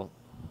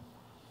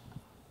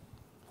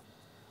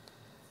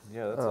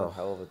 Yeah, that's a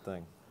hell of a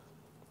thing.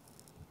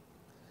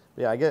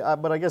 Yeah,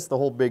 but I guess the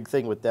whole big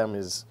thing with them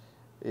is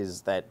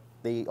that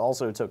they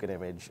also took an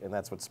image, and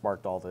that's what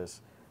sparked all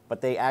this.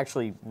 But they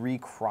actually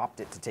recropped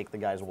it to take the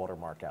guy's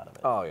watermark out of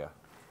it. Oh yeah.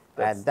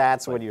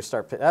 That's when you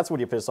start. That's when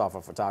you piss off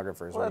a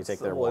photographer, when you take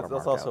their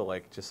watermark That's also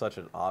out. just such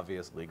an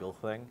obvious legal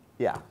thing.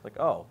 Yeah.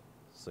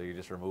 So you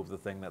just remove the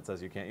thing that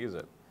says you can't use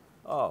it.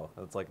 Oh,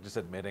 it's like just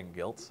admitting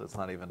guilt. It's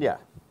not even. Yeah.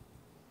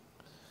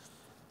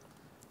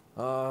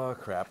 Oh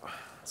crap.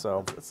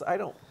 So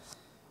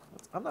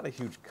I'm not a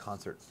huge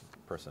concert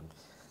person.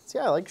 See,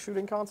 I like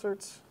shooting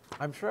concerts.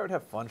 I'm sure I would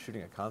have fun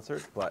shooting a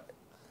concert, but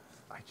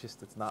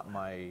it's not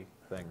my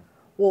thing.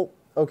 Well,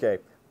 okay.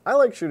 I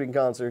like shooting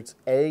concerts,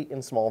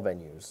 in small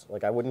venues.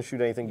 I wouldn't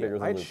shoot anything bigger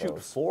than Lytros. I'd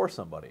shoot for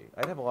somebody.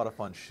 I'd have a lot of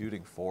fun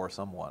shooting for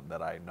someone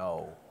that I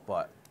know,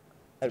 but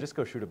to just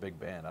go shoot a big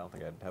band, I don't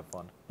think I'd have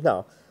fun.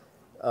 No.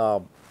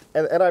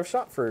 And I've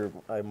shot for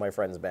my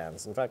friends'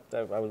 bands. In fact,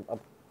 I'm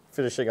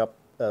finishing up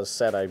a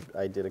set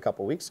I did a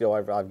couple weeks ago.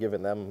 I've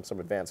given them some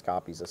advanced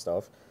copies of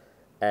stuff.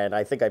 And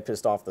I think I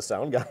pissed off the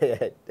sound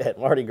guy at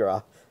Mardi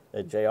Gras,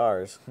 at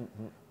JR's,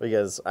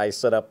 because I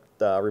set up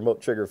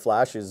remote trigger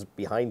flashes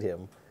behind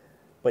him.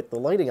 But the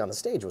lighting on the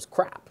stage was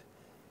crap.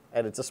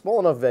 And it's a small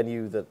enough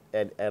venue that,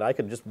 and I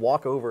could just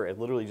walk over and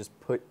literally just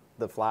put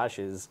the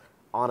flashes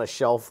on a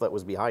shelf that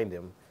was behind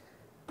him.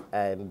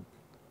 And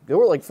there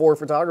were 4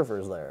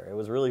 photographers there. It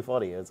was really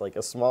funny. It's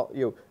a small,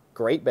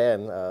 great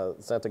band,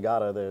 Santa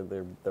Gata.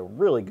 They're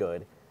really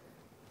good.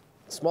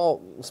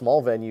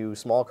 Small venue,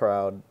 small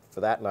crowd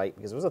for that night,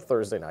 because it was a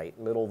Thursday night,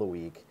 middle of the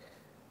week,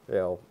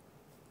 and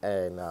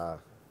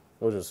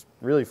it was just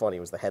really funny. It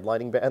was the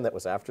headlining band that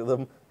was after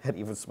them, had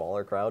even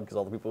smaller crowd because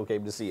all the people who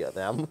came to see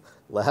them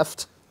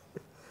left.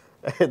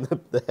 And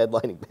the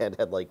headlining band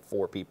had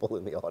 4 people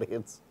in the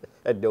audience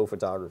and no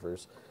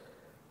photographers.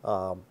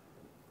 But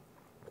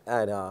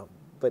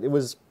it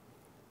was,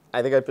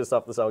 I think I pissed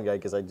off the sound guy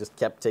because I just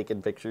kept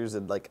taking pictures,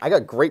 and I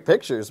got great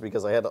pictures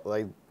because I had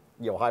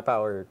high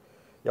power.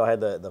 I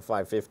had the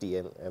 550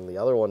 and the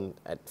other one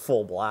at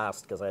full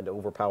blast because I had to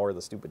overpower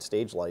the stupid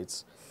stage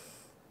lights.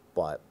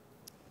 But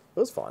it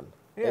was fun.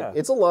 Yeah.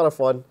 It's a lot of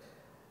fun.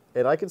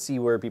 And I can see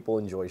where people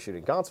enjoy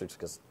shooting concerts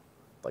because,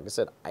 like I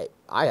said,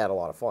 I had a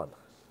lot of fun.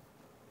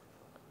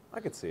 I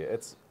could see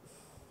it.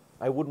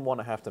 I wouldn't want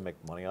to have to make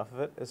money off of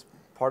it is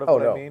part of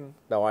what I mean.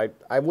 No,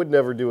 I would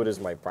never do it as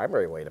my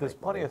primary way to There's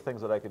make plenty money. of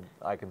things that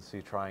I can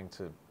see trying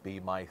to be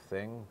my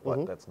thing,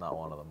 but that's not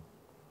one of them.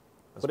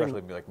 Wedding-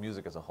 Especially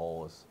music as a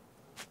whole is.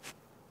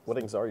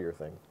 Weddings are your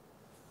thing.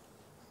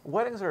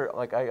 Weddings are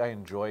I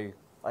enjoy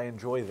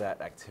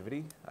that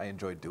activity. I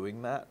enjoy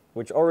doing that.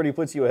 Which already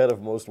puts you ahead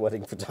of most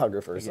wedding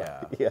photographers,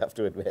 Yeah. you have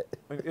to admit.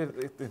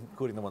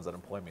 Including the ones that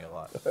employ me a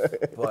lot.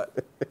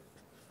 But,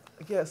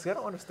 yeah, see, I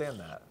don't understand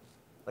that.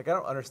 I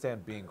don't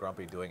understand being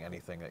grumpy doing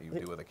anything that you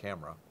do with a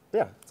camera.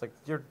 Yeah. It's like,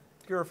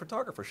 you're a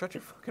photographer. Shut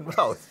your fucking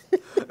mouth.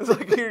 It's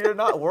like you're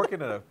not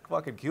working in a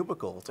fucking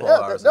cubicle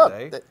 12 hours a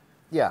day.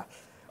 Yeah.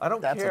 I don't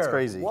care. That's what's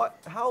crazy.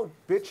 How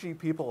bitchy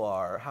people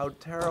are, how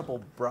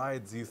terrible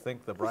brides you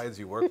think the brides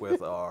you work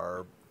with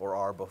are, or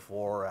are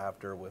before or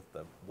after with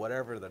the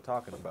whatever they're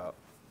talking about.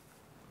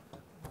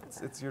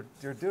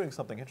 you're doing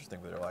something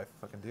interesting with your life.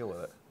 Fucking deal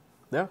with it.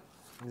 Yeah,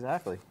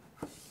 exactly.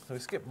 So we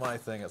skipped my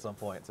thing at some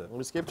point to.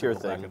 We skipped your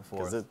thing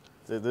because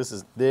this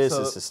is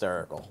So,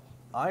 hysterical.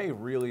 I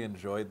really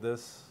enjoyed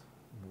this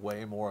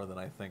way more than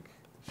I think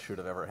should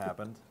have ever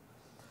happened.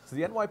 So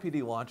the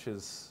NYPD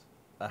launches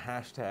a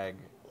hashtag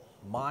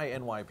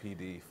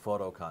 #MyNYPD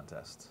photo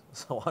contest.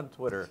 So on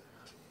Twitter,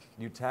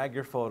 you tag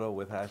your photo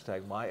with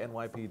hashtag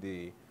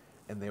 #MyNYPD,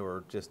 and they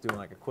were just doing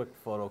like a quick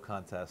photo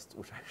contest,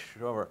 which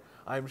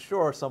I'm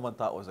sure someone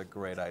thought was a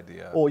great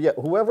idea. Well, yeah,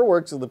 whoever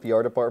works in the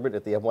PR department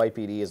at the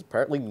NYPD has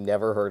apparently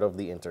never heard of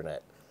the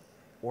internet.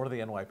 Or the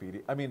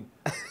NYPD. I mean,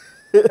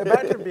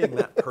 imagine being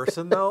that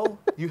person, though.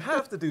 You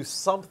have to do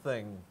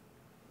something.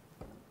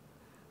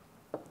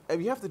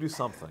 You have to do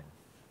something.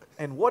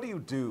 And what do you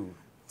do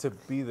to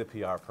be the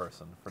PR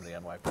person for the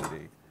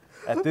NYPD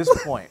at this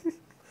point?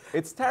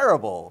 It's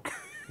terrible.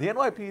 The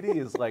NYPD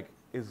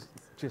is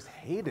just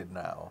hated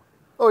now.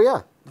 Oh,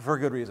 yeah. For a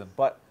good reason.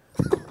 But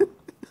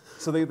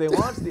so they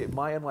launched the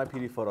My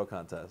NYPD photo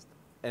contest,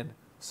 and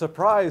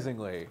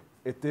surprisingly,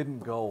 it didn't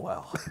go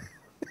well.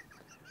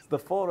 The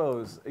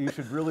photos, you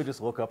should really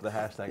just look up the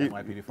hashtag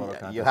NYPD photo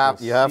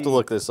contest. You have to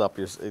look this up.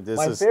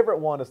 My favorite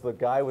one is the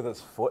guy with his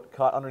foot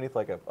caught underneath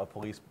like a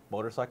police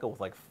motorcycle with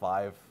like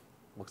 5,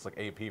 looks like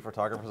AP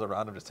photographers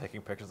around him just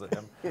taking pictures of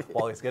him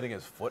while he's getting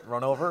his foot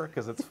run over,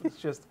 because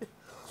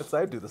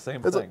I do the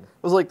same thing. It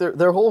was like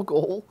their whole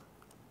goal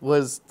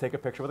was take a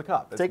picture with a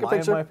cop. Take a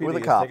picture with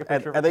a cop.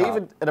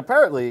 And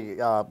apparently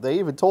they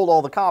even told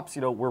all the cops,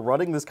 we're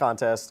running this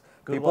contest.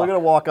 People are going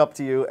to walk up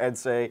to you and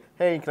say,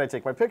 hey, can I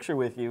take my picture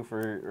with you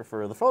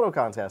for the photo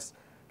contest?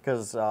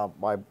 Because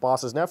my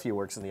boss's nephew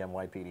works in the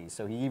NYPD.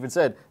 So he even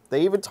said,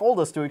 they even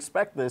told us to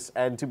expect this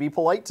and to be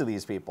polite to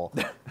these people.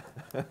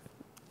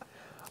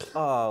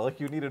 Like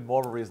you needed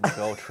more of a reason to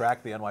go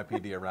track the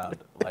NYPD around,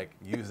 like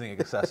using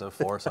excessive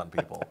force on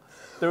people.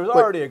 There was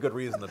already a good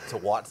reason to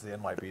watch the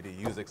NYPD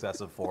use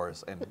excessive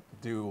force and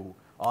do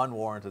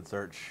unwarranted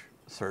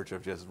search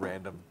of just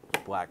random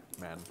black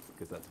men,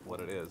 because that's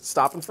what it is.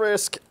 Stop and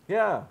frisk.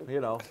 Yeah,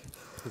 because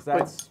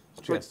that's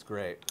just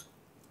great.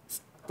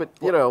 But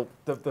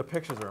the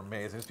pictures are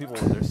amazing. There's people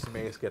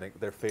with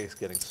their face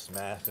getting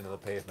smashed into the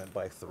pavement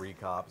by 3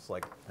 cops,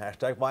 like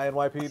hashtag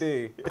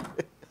 #MyNYPD.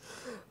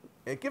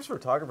 It gives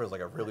photographers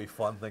like a really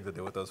fun thing to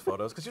do with those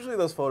photos, because usually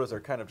those photos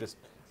are kind of just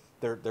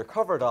they're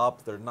covered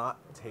up. They're not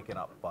taken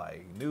up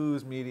by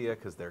news media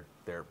because they're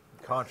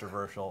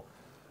controversial.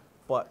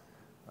 But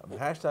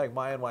hashtag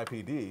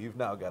 #MyNYPD, you've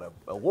now got an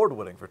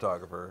award-winning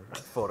photographer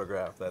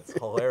photograph that's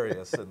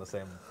hilarious in the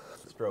same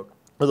stroke.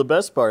 Well, the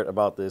best part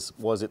about this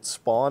was it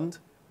spawned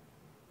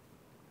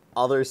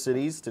other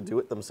cities to do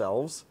it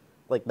themselves,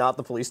 like not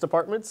the police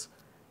departments.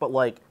 But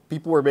like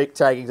people were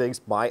tagging things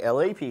by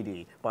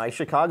LAPD, by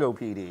Chicago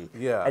PD,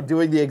 and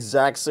doing the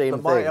exact same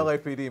thing. My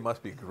LAPD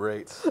must be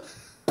great.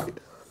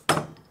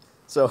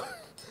 So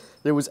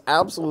there was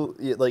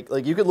absolutely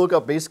like you could look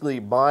up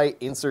basically my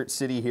insert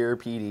city here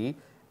PD,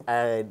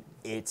 and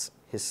it's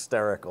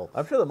hysterical.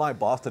 I'm sure that my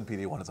Boston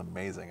PD one is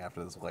amazing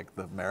after this, like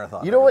the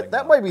marathon. You know what?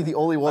 That might be the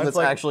only one that's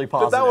actually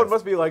positive. That one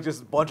must be like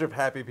just a bunch of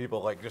happy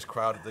people like just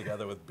crowded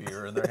together with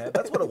beer in their hand.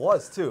 That's what it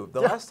was too.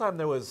 The last time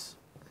there was.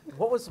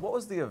 What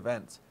was the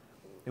event?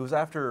 It was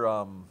after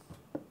I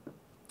think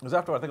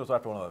it was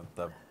after one of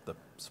the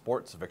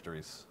sports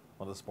victories,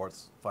 one of the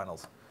sports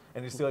finals,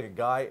 and you see like a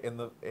guy in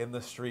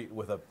the street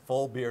with a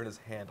full beer in his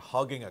hand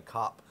hugging a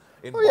cop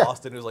in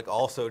Boston who's like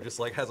also just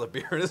like has a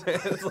beer in his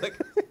hand. It's like,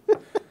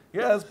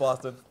 yeah, that's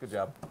Boston. Good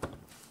job.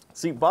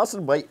 See,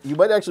 Boston you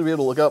might actually be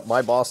able to look up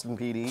my Boston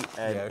PD,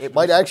 and it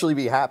might actually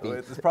be happy.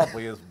 It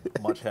probably is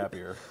much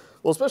happier.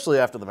 Well, especially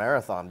after the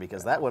marathon,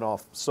 because that went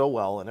off so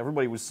well, and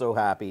everybody was so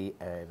happy.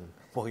 And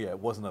well, yeah, it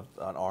wasn't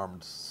an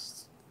armed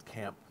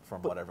camp,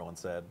 from what everyone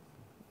said.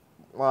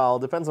 Well,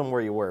 it depends on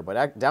where you were,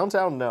 but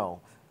downtown,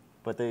 no.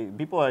 But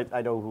people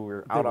I know who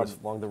were out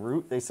along the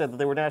route, they said that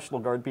they were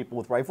National Guard people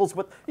with rifles,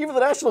 but even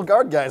the National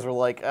Guard guys were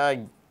like,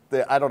 I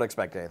don't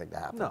expect anything to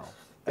happen. No.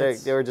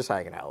 They were just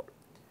hanging out.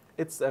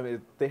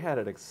 They had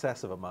an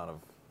excessive amount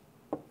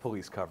of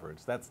police coverage.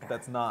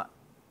 That's not,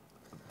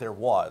 there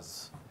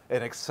was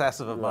an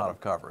excessive amount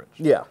of coverage.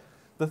 Yeah.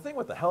 The thing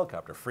with the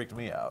helicopter freaked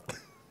me out.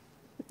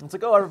 It's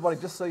like, oh,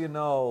 everybody, just so you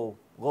know,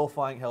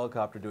 low-flying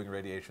helicopter doing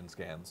radiation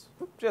scans.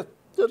 Just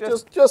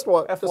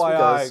what?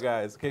 FYI,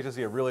 guys, in case you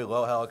see a really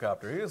low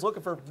helicopter, he's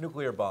looking for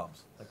nuclear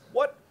bombs. Like,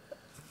 what?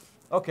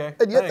 Okay.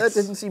 And yet that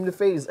didn't seem to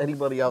faze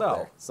anybody out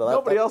there. So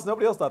nobody else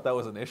thought that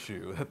was an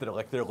issue.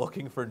 That they're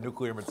looking for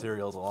nuclear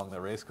materials along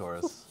the race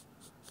course.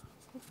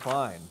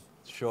 Fine,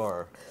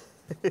 sure.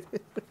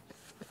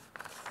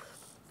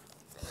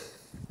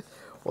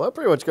 Well, that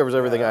pretty much covers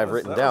everything I've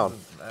written down.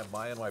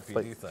 My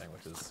NYPD thing,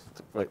 which is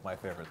like my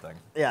favorite thing.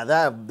 Yeah,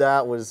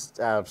 that was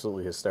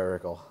absolutely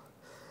hysterical.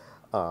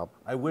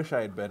 I wish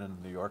I had been in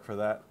New York for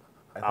that.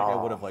 I think I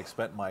would have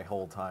spent my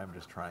whole time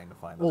just trying to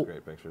find those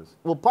great pictures.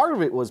 Well, part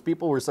of it was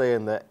people were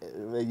saying that the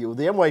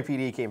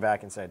NYPD came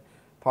back and said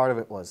part of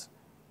it was,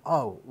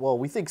 oh, well,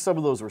 we think some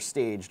of those were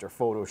staged or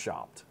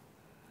photoshopped.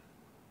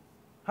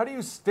 How do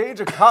you stage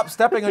a cop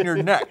stepping on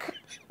your neck?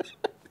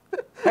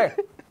 Hey.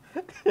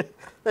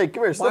 Hey,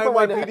 come here, step on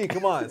my neck. NYPD,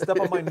 come on, step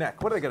on my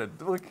neck. What are they going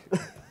to do?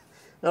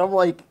 And I'm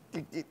like,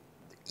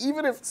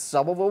 even if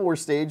some of them were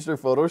staged or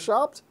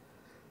photoshopped,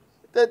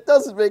 that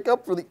doesn't make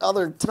up for the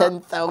other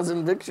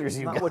 10,000 pictures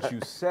you got. Not what you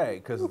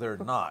say, because they're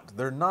not.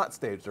 They're not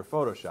staged or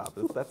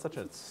photoshopped. That's such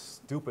a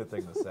stupid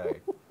thing to say.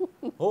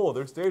 Oh,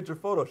 they're staged or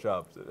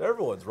photoshopped.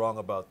 Everyone's wrong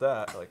about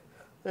that. Like,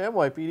 the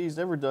NYPD's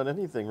never done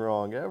anything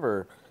wrong,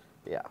 ever.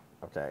 Yeah,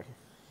 okay.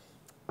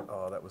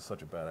 Oh, that was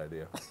such a bad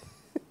idea.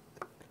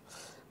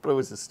 But it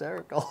was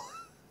hysterical.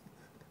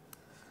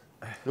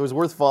 It was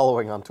worth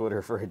following on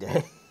Twitter for a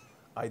day.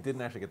 I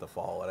didn't actually get to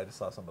follow it. I just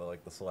saw some of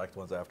the select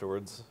ones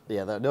afterwards.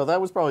 Yeah,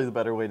 that was probably the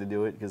better way to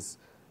do it, because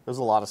there's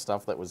a lot of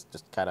stuff that was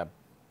just kind of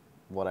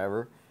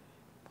whatever.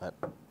 But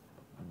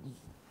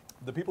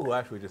the people who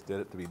actually just did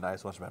it to be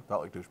nice must have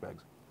felt like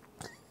douchebags.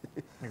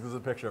 This is a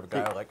picture of a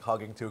guy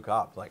hugging two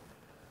cops,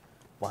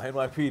 well,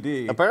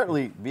 NYPD.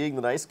 Apparently, being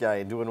the nice guy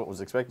and doing what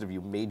was expected of you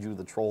made you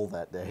the troll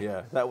that day.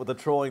 Yeah, the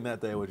trolling that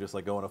day was just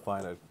going to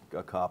find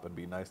a cop and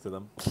be nice to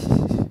them.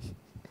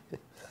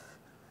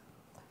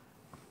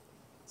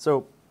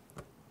 So,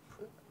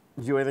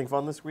 did you do anything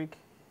fun this week?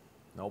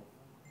 Nope.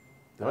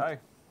 Did What? I?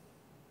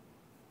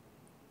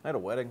 I had a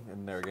wedding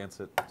in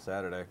Narragansett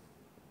Saturday.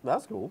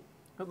 That's cool.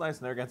 It was nice.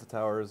 Narragansett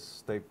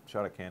Towers. They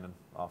shot a cannon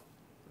off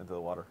into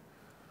the water.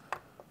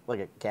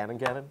 Like a cannon?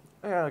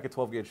 Yeah, like a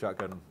 12-gauge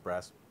shotgun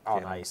brass. Oh,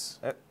 cannon. nice.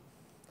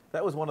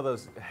 That was one of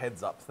those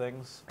heads-up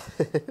things.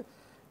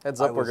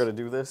 Heads up, we're going to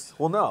do this.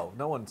 Well,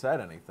 no one said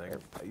anything.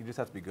 You just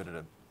have to be good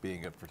at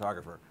being a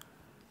photographer.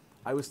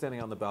 I was standing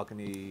on the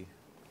balcony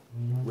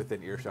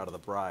within earshot of the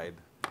bride,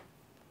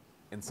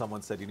 and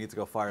someone said, you need to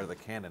go fire the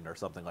cannon or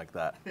something like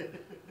that.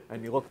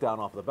 And you look down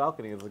off the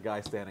balcony, there's a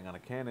guy standing on a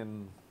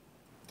cannon,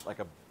 like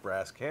a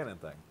brass cannon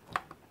thing.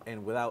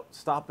 And without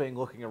stopping,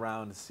 looking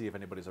around to see if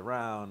anybody's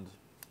around,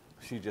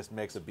 she just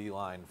makes a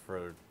beeline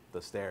for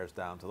the stairs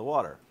down to the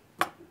water.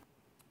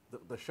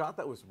 The shot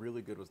that was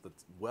really good was the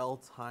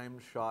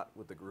well-timed shot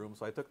with the groom.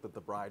 So I took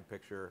the bride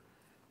picture.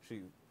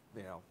 She,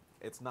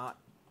 it's not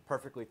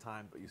perfectly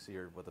timed, but you see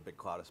her with a big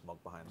cloud of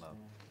smoke behind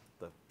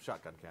the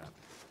shotgun cannon.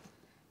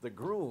 The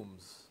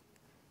grooms,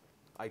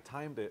 I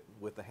timed it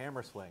with the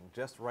hammer sling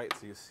just right,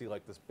 so you see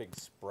this big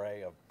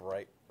spray of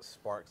bright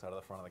sparks out of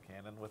the front of the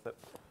cannon with it.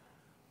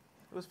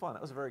 It was fun.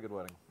 It was a very good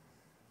wedding.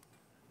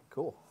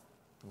 Cool.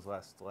 It was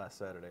last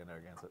Saturday in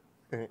Narragansett.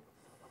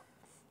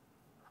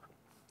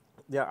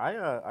 Yeah,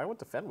 I went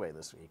to Fenway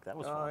this week. That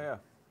was fun. Oh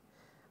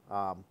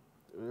yeah.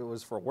 It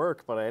was for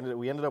work, but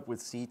we ended up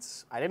with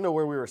seats. I didn't know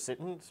where we were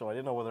sitting, so I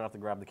didn't know whether or not to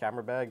grab the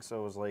camera bag.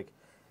 So it was like,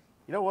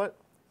 you know what?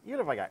 Even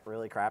if I got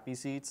really crappy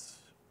seats,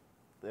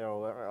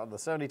 on the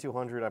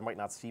 7200, I might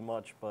not see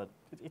much, but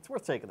it's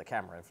worth taking the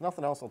camera. If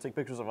nothing else, I'll take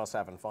pictures of us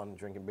having fun and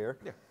drinking beer.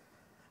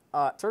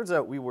 Yeah. Turns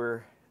out we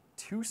were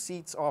 2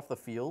 seats off the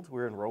field.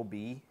 We were in row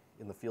B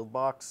in the field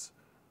box,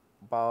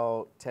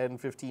 about 10,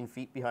 15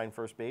 feet behind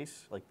first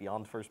base,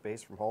 beyond first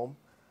base from home.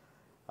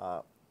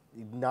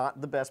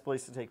 Not the best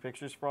place to take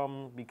pictures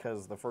from,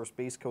 because the first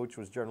base coach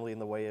was generally in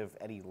the way of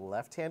any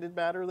left-handed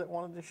batter that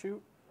wanted to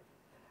shoot.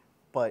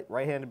 But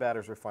right-handed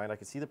batters were fine. I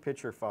could see the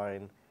pitcher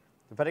fine.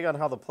 Depending on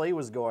how the play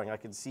was going, I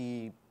could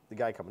see the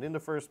guy coming into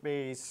first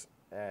base,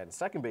 and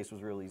second base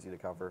was real easy to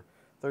cover.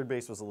 Third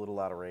base was a little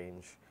out of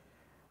range.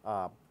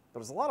 But it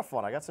was a lot of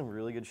fun. I got some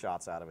really good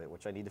shots out of it,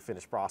 which I need to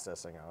finish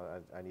processing.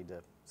 I need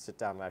to sit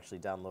down and actually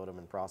download them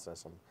and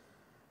process them.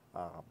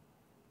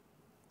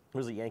 It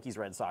was a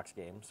Yankees-Red Sox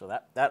game, so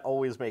that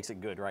always makes it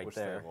good right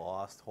there. Which they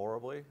lost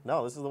horribly?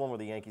 No, this is the one where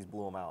the Yankees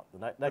blew them out.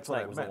 The next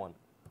night was the one.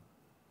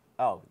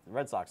 Oh, the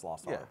Red Sox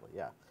lost horribly,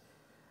 yeah.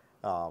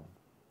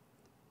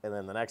 And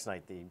then the next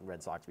night, the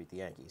Red Sox beat the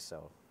Yankees,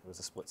 so it was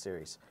a split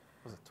series.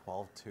 Was it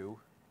 12-2?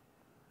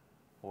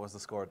 What was the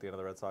score at the end of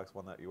the Red Sox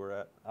one that you were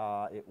at?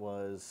 It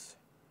was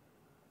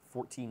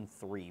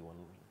 14-3.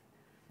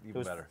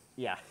 Even better.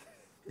 Yeah.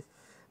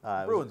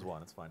 Bruins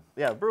won. It's fine.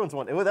 Yeah, the Bruins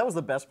won. That was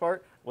the best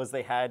part. Was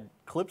they had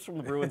clips from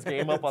the Bruins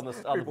game up on the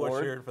board. People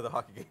were cheering for the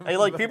hockey game.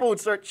 And people would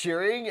start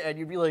cheering, and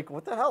you'd be like,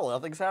 "What the hell?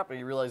 Nothing's happening."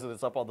 You realize that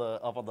it's up on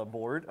the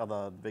board on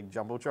the big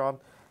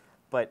jumbotron.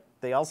 But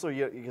they also,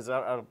 because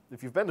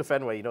if you've been to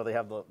Fenway,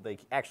 they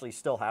actually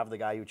still have the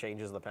guy who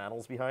changes the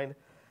panels behind,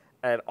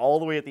 and all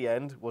the way at the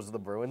end was the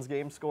Bruins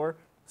game score.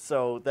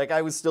 So that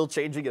guy was still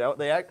changing it out.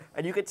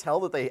 And you could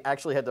tell that they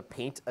actually had to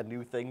paint a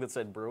new thing that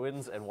said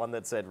Bruins and one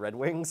that said Red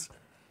Wings.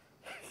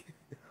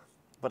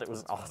 But it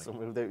was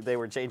awesome. They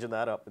were changing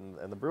that up,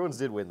 and the Bruins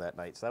did win that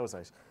night, so that was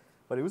nice.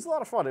 But it was a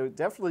lot of fun. It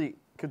definitely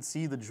could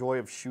see the joy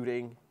of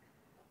shooting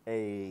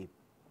a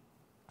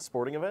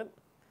sporting event.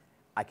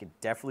 I could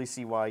definitely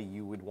see why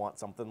you would want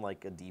something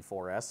like a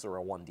D4S or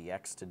a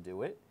 1DX to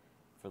do it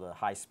for the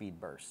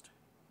high-speed burst.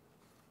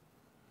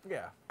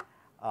 Yeah.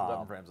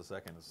 11 frames a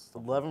second is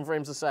something. 11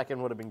 frames a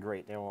second would have been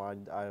great. My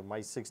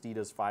 6D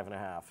does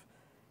 5.5,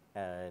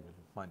 and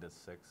mine does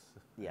 6.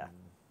 Yeah.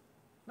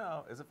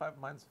 No, is it 5?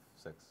 Mine's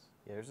 6.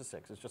 Yeah, there's a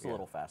 6. It's just a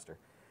little faster.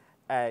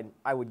 And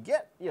I would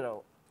get,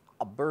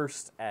 a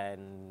burst,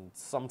 and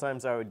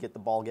sometimes I would get the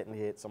ball getting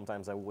hit,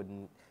 sometimes I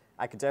wouldn't.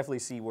 I could definitely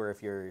see where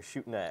if you're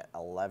shooting at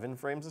 11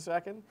 frames a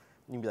second,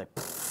 you'd be like,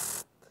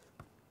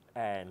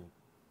 and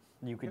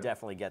you could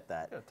definitely get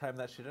that. You gotta time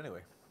that shit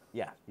anyway.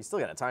 Yeah, you still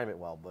got to time it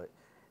well, but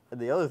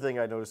the other thing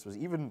I noticed was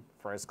even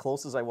for as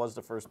close as I was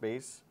to first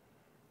base,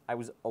 I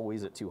was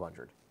always at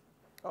 200.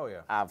 Oh,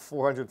 yeah.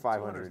 400, 500.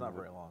 200 is not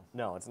very long.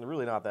 No, it's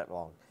really not that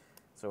long.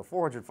 So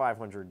 400,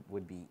 500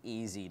 would be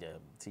easy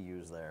to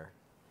use there.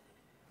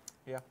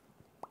 Yeah.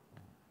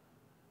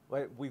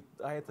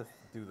 I had to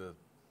do the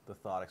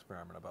thought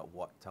experiment about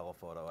what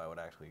telephoto I would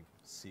actually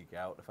seek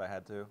out if I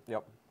had to.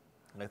 Yep.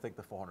 And I think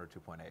the 400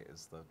 2.8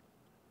 is the...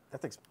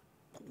 That thing's...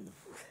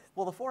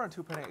 Well, the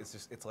 400 2.8 is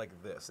just, it's like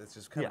this. It's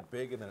just kind of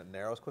big and then it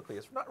narrows quickly.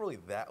 It's not really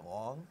that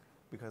long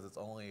because it's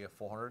only a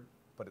 400,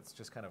 but it's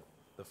just kind of,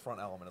 the front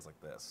element is like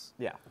this.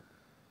 Yeah.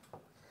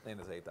 And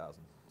it's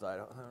 8,000. So I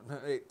don't,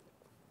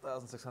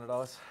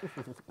 $8,600.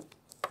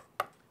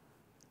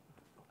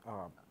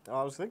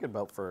 I was thinking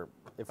about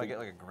If I get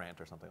like a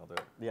grant or something, I'll do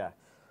it. Yeah.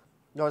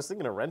 No, I was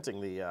thinking of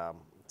renting the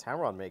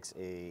Tamron makes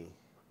a,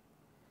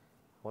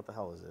 what the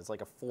hell is it? It's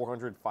like a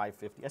 400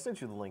 550. I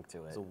sent you the link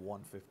to it. It's a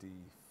 150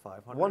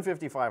 500.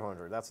 150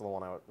 500. That's the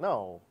one I would.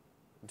 No,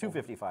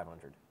 250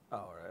 500. Oh,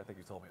 all right. I think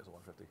you told me it was a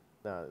 150.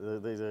 No,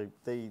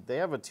 they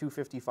have a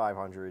 250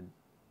 500,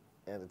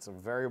 and it's a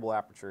variable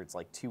aperture. It's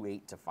like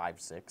 2.8 to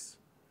 5.6.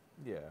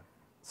 Yeah.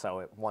 So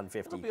at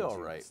 150, It'll be you all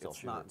can right. still It's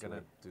shoot not it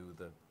gonna do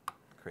the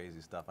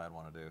crazy stuff I'd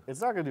want to do.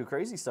 It's not gonna do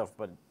crazy stuff,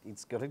 but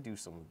it's gonna do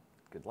some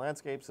good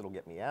landscapes. It'll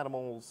get me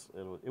animals.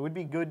 It would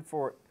be good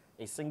for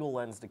a single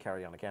lens to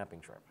carry on a camping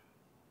trip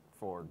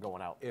for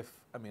going out. If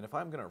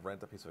I'm gonna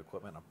rent a piece of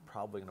equipment, I'm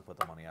probably gonna put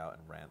the money out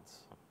and rent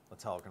a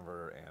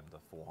teleconverter and a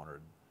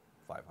 400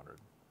 500.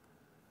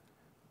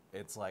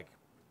 It's like,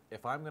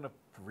 if I'm gonna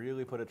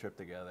really put a trip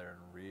together and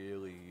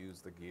really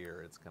use the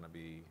gear, it's gonna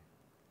be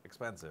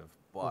expensive,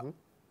 but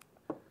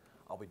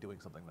I'll be doing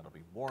something that'll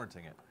be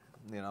warranting it,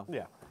 you know?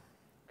 Yeah.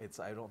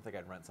 I don't think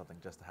I'd rent something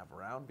just to have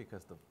around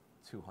because the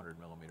 200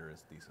 millimeter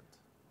is decent.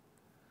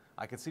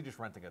 I could see just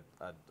renting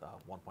a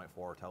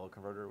 1.4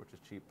 teleconverter, which is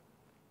cheap,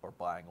 or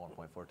buying a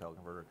 1.4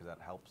 teleconverter because that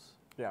helps.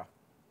 Yeah.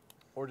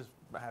 Or just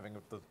having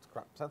the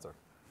crap sensor.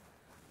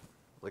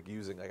 Like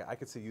I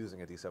could see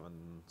using a D7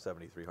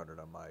 7300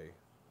 on my,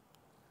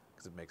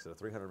 because it makes it a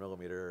 300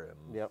 millimeter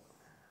and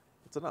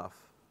it's enough.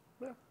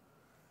 Yeah.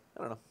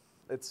 I don't know.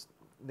 It's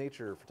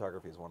nature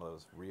photography is one of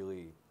those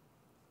really,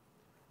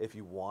 if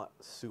you want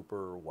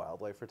super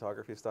wildlife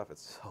photography stuff,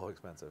 it's so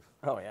expensive.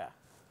 Oh yeah.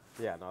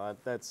 Yeah, no,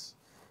 that's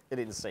an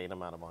insane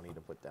amount of money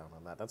to put down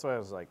on that. That's why I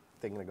was like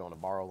thinking of going to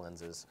Borrow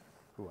Lenses,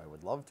 who I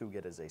would love to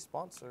get as a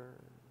sponsor.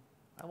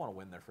 I want to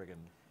win their friggin'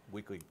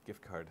 weekly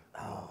gift card.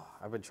 Oh,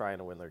 I've been trying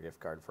to win their gift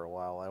card for a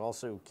while. I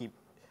also keep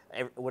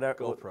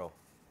whatever. GoPro.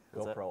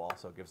 What's that? GoPro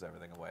also gives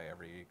everything away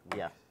every week.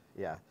 Yeah,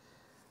 yeah.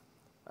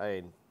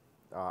 I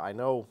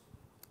know.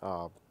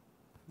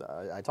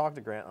 I talked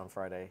to Grant on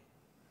Friday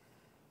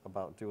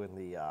about doing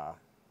the.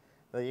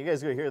 You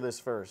guys are gonna hear this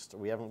first.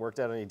 We haven't worked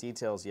out any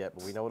details yet,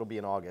 but we know it'll be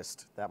in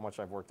August. That much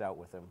I've worked out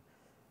with him.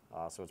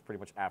 So it's pretty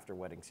much after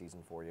wedding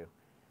season for you.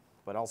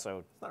 But also,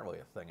 it's not really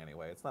a thing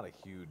anyway. It's not a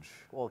huge.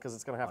 Well, because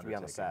it's gonna have to be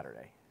on a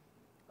Saturday.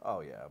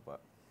 Oh yeah,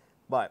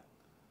 but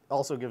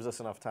also gives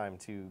us enough time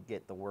to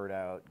get the word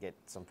out, get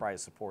some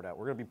prize support out.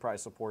 We're gonna be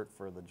prize support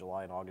for the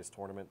July and August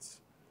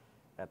tournaments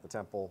at the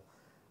Temple.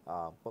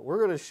 But we're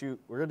gonna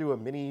do a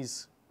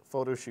minis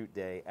photo shoot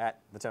day at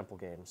the Temple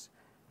Games.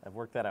 I've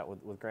worked that out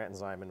with Grant and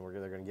Zyman.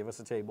 They're going to give us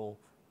a table,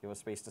 give us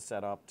space to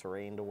set up,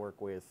 terrain to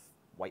work with,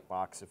 white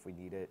box if we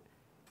need it.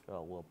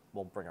 We'll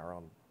bring our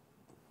own,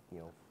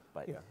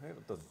 But yeah,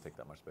 it doesn't take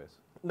that much space.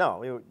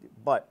 No,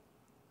 but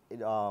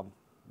I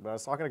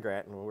was talking to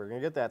Grant, and we're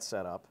going to get that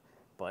set up.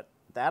 But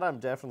that I'm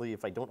definitely,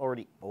 if I don't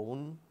already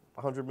own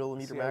a 100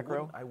 millimeter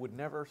macro, I would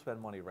never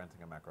spend money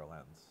renting a macro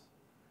lens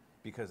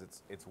because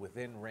it's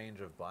within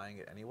range of buying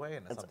it anyway,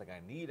 and it's something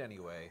I need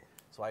anyway.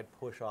 So I'd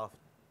push off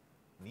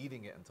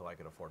needing it until I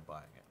could afford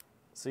buying it.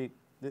 See,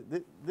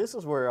 this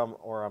is where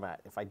I'm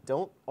at. If I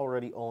don't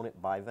already own it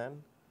by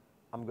then,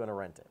 I'm going to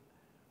rent it.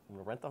 I'm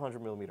going to rent the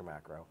 100 millimeter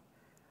macro,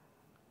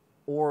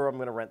 or I'm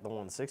going to rent the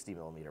 160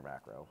 millimeter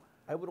macro.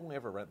 I would only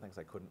ever rent things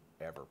I couldn't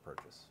ever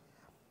purchase.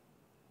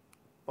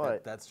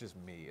 But that's just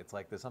me. It's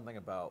like there's something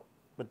about.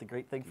 But the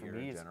great thing for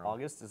me is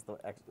August is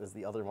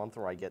the other month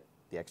where I get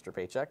the extra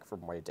paycheck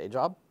from my day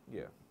job.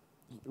 Yeah.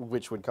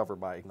 Which would cover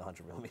buying the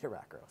 100 millimeter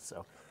macro.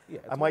 So yeah,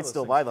 I might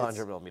still buy the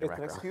 100 millimeter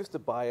macro. It's an excuse to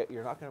buy it.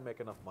 You're not going to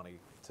make enough money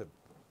to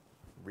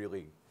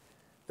really.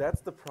 That's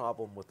the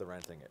problem with the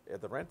renting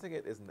it. The renting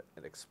it is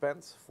an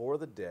expense for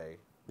the day.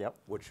 Yep.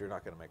 Which you're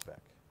not going to make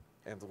back,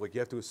 and you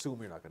have to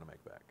assume you're not going to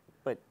make back.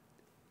 But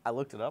I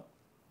looked it up.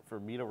 For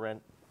me to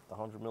rent the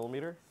 100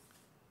 millimeter,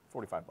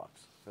 $45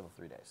 for the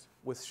 3 days.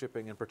 With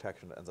shipping and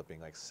protection, it ends up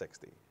being like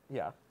 60.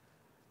 Yeah.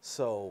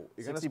 So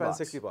you're going to spend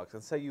 $60,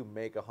 and say you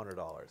make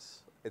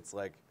 $100. It's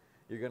like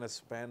you're going to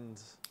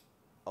spend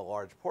a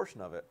large portion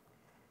of it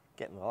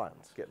getting the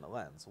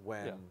lens.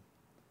 When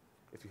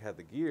if you had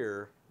the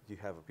gear, you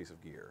have a piece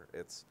of gear.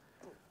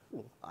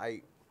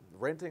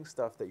 Renting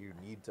stuff that you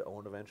need to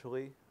own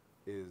eventually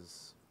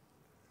is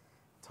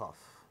tough.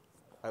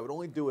 I would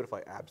only do it if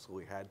I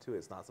absolutely had to.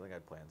 It's not something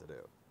I'd plan to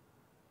do.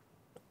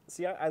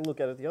 See, I look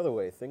at it the other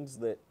way. Things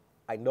that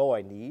I know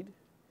I need,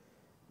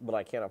 but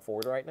I can't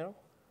afford right now,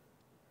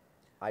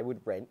 I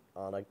would rent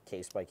on a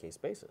case-by-case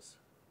basis.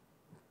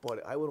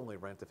 But I would only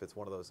rent if it's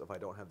one of those, if I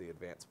don't have the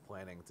advanced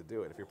planning to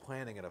do it. If you're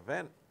planning an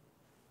event,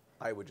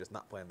 I would just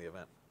not plan the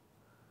event.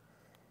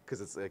 Because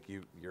it's like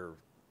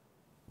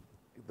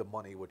the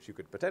money which you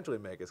could potentially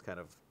make is kind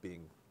of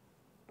being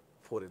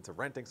put into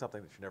renting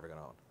something that you're never going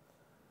to own.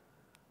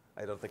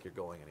 I don't think you're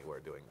going anywhere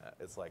doing that.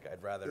 It's like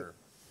I'd rather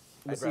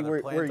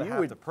plan to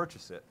have to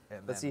purchase it.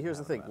 But see, here's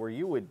the thing: where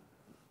you would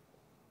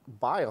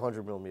buy a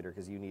 100mm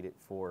because you need it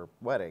for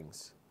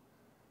weddings.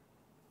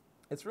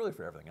 It's really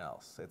for everything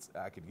else.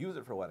 I could use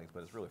it for weddings,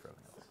 but it's really for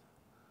everything else.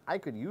 I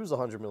could use a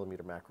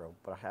 100mm macro,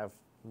 but I have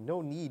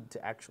no need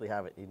to actually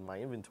have it in my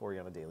inventory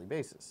on a daily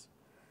basis.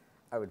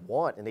 I would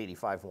want an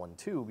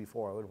 85-1.2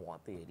 before I would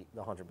want the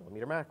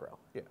 100mm macro.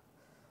 Yeah.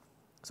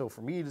 So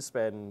for me to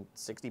spend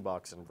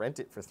 $60 and rent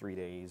it for 3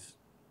 days,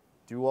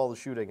 do all the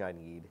shooting I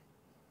need.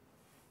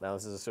 Now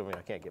this is assuming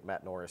I can't get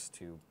Matt Norris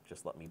to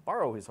just let me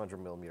borrow his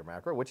 100mm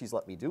macro, which he's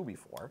let me do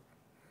before.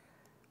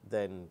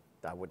 Then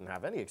I wouldn't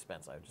have any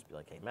expense. I would just be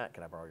like, hey Matt,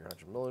 can I borrow your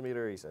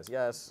 100mm? He says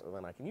yes, and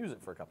then I can use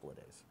it for a couple of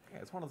days.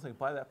 Yeah, it's one of the things.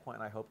 By that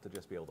point, I hope to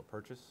just be able to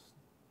purchase,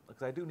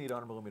 because I do need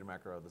 100mm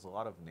macro. There's a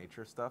lot of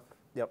nature stuff.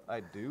 Yep.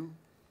 I do.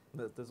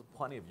 There's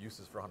plenty of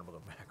uses for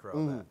 100mm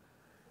macro that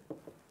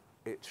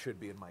it should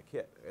be in my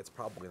kit. It's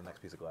probably the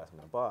next piece of glass I'm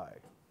going to buy.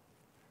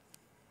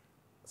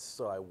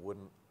 So I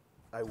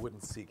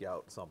wouldn't seek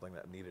out something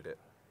that needed it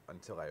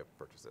until I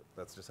purchased it.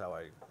 That's just how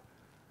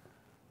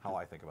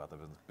I think about the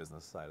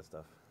business side of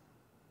stuff.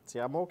 See,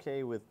 I'm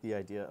okay with the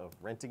idea of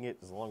renting it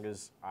as long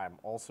as I'm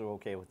also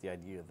okay with the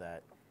idea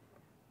that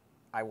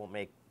I will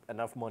make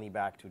enough money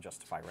back to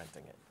justify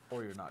renting it.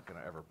 Or you're not going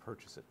to ever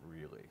purchase it,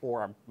 really.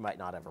 Or I might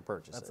not ever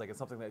purchase it. That's like it's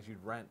something that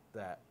you'd rent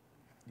that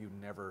you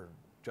never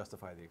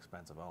justify the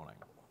expense of owning.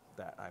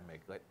 That I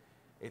make like,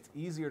 it's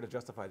easier to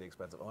justify the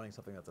expense of owning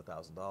something that's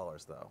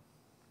 $1,000 though.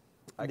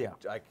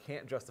 I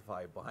can't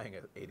justify buying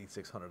an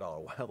 $8,600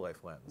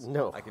 wildlife lens.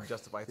 No. I can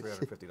justify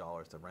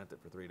 $350 to rent it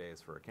for 3 days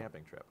for a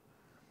camping trip,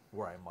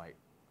 where I might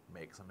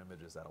make some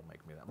images that'll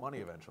make me that money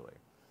eventually.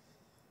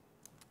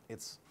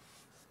 It's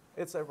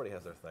everybody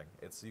has their thing.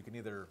 It's you can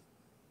either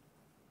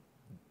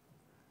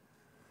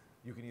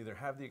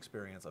have the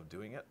experience of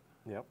doing it,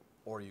 yep,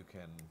 or you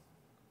can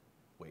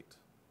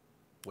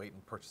wait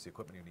and purchase the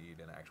equipment you need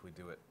and actually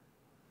do it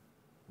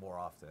more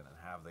often and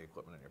have the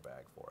equipment in your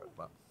bag for it.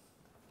 But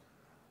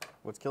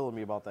what's killing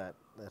me about that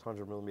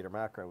 100mm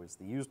macro is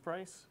the used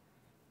price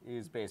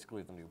is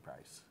basically the new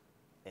price.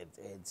 It's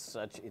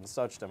in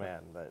such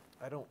demand that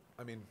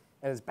and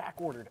it's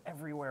back ordered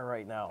everywhere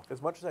right now.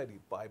 As much as I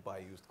buy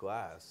used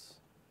glass,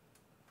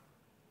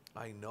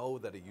 I know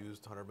that a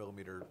used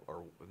 100mm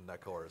or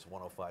Nikkor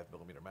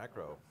 105mm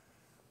macro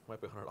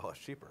might be $100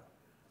 cheaper.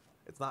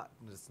 It's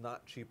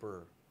not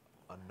cheaper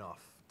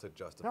enough to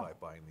justify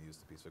buying the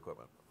used piece of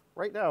equipment.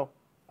 Right now,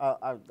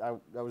 I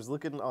was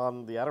looking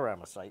on the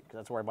Adorama site, because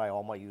that's where I buy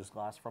all my used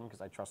glass from,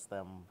 because I trust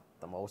them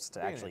the most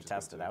to actually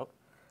test it out.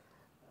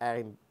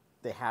 And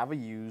they have a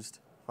used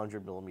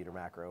 100mm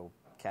macro,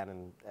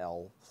 Canon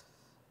L,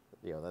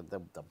 the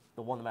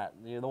one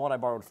the one I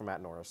borrowed from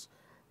Matt Norris,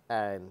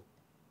 and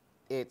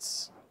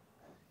it's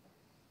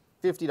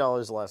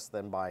 $50 less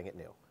than buying it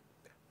new.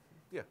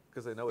 Yeah,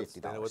 because they know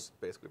it's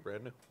basically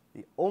brand new.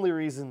 The only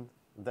reason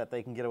that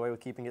they can get away with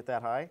keeping it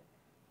that high,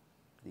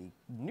 the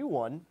new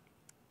one,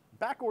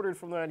 back ordered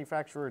from the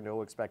manufacturer,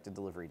 no expected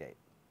delivery date.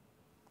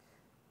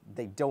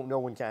 They don't know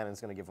when Canon's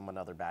going to give them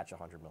another batch of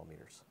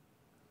 100mm.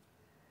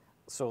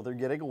 So they're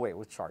getting away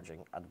with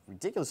charging a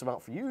ridiculous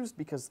amount for used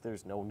because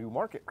there's no new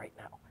market right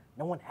now.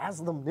 No one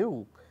has them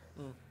new.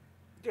 Mm.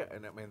 Yeah,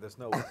 and I mean, there's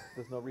no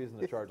reason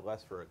to charge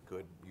less for a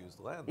good used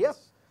lens. Yep.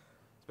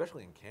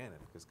 Especially in Canon,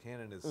 because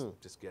Canon is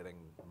just getting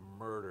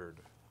murdered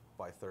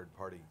by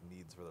third-party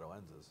needs for their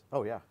lenses.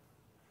 Oh, yeah.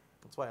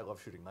 That's why I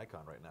love shooting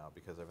Nikon right now,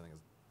 because everything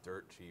is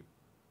dirt cheap.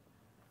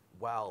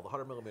 Wow, the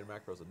 100mm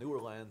macro is a newer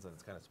lens, and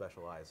it's kind of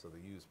specialized, so the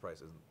used price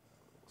isn't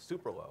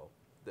super low.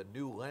 The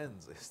new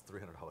lens is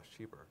 $300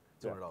 cheaper,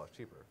 $200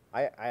 cheaper.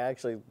 I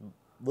actually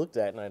looked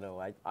at it, and I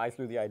know I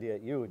threw the idea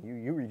at you, and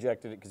you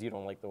rejected it because you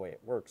don't like the way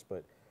it works,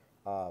 but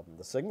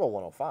the Sigma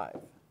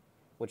 105,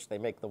 which they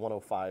make the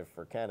 105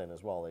 for Canon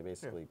as well. They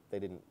basically they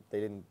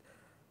didn't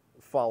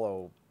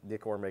follow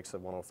Nikkor makes a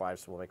 105,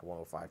 so we'll make a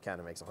 105.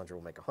 Canon makes 100,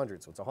 we'll make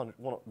 100. So it's 100.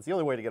 It's the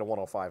only way to get a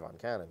 105 on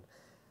Canon.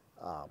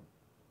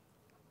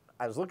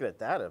 I was looking at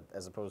that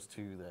as opposed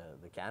to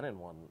the Canon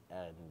one,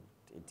 and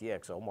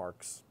DxO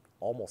marks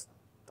almost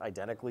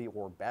identically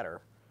or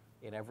better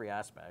in every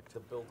aspect. The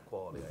build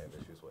quality I have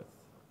issues with.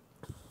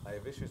 I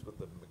have issues with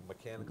the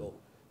mechanical.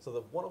 So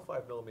the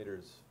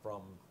 105mm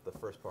from the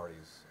first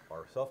parties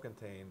are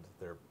self-contained.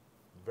 They're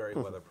very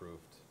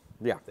weatherproofed.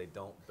 Yeah. They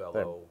don't bellow.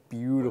 They're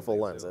beautiful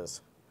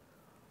lenses.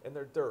 And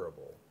they're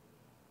durable.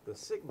 The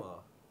Sigma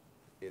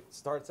it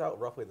starts out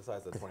roughly the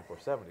size of the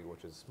 2470,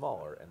 which is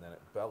smaller, and then it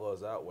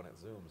bellows out when it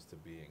zooms to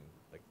being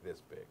like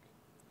this big,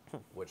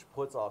 which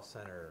puts off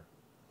center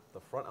the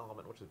front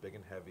element, which is big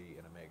and heavy,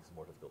 and it makes it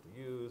more difficult to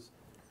use.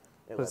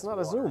 But it's not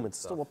a zoom, it's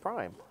still a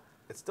prime.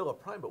 It's still a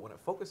prime, but when it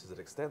focuses, it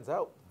extends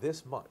out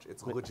this much.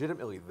 It's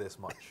legitimately this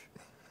much.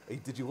 Hey,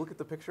 did you look at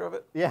the picture of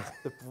it? Yeah.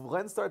 The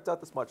lens starts out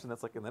this much, and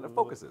then it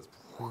focuses.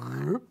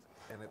 And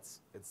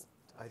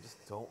I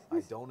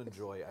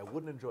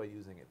wouldn't enjoy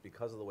using it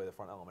because of the way the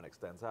front element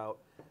extends out,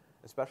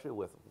 especially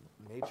with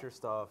nature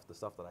stuff, the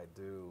stuff that I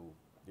do,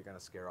 you're going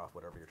to scare off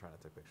whatever you're trying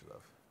to take pictures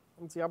of.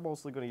 And see, I'm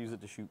mostly going to use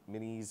it to shoot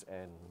minis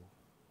and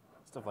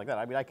stuff like that.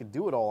 I mean, I could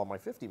do it all on my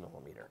 50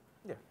 millimeter.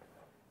 Yeah.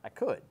 I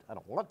could. I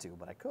don't want to,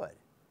 but I could.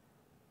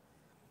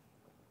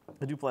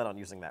 I do plan on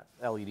using that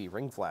LED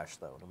ring flash,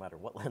 though, no matter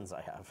what lens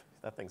I have.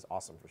 That thing's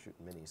awesome for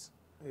shooting minis.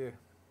 Yeah.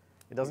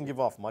 It doesn't give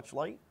off much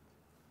light,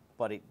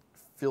 but it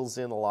fills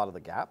in a lot of the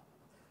gap.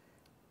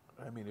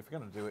 I mean, if you're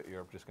going to do it,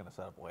 you're just going to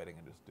set up lighting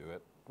and just do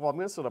it. Well, I'm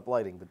going to set up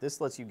lighting, but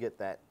this lets you get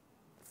that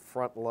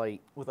front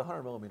light. With a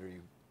 100 millimeter,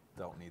 you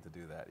don't need to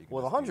do that. You can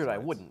With 100, I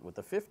wouldn't. With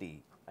the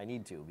 50, I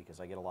need to because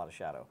I get a lot of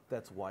shadow.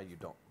 That's why you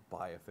don't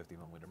buy a 50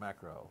 millimeter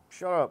macro.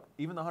 Shut up.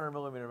 Even the 100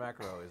 millimeter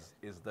macro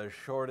is the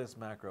shortest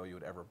macro you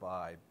would ever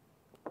buy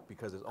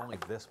because it's only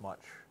this much.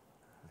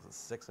 Is it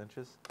 6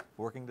 inches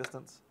working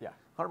distance? Yeah.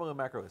 100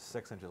 millimeter macro is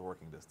 6 inches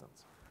working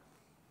distance.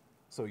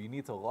 So you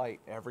need to light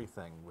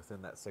everything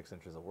within that 6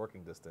 inches of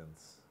working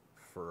distance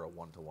for a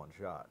one-to-one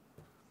shot.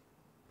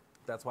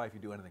 That's why if you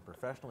do anything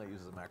professionally, it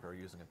uses a macro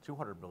using a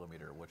 200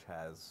 millimeter, which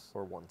has...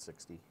 Or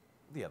 160.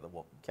 Yeah,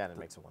 Canon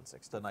makes a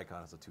 160. The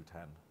Nikon is a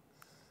 210.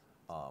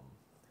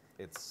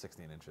 It's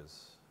 16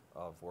 inches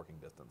of working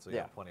distance, so you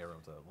have plenty of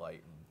room to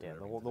light. And yeah,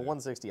 the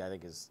 160 I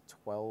think is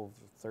 12,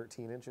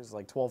 13 inches,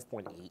 like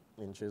 12.8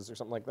 inches or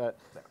something like that.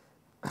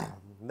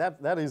 Yeah.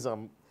 That is...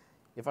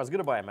 If I was going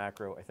to buy a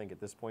macro, I think at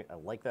this point I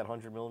like that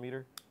 100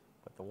 millimeter,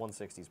 but the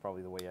 160 is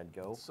probably the way I'd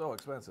go. It's so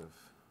expensive.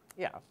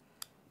 Yeah,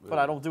 but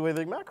I don't do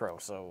anything macro,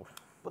 so.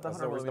 But the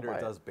 100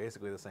 millimeter does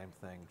basically the same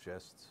thing,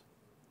 just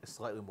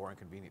slightly more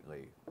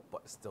inconveniently,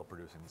 but still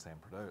producing the same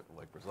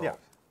result. Yeah.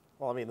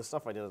 Well, I mean, the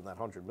stuff I did in that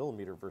 100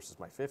 millimeter versus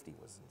my 50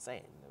 was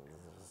insane.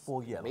 It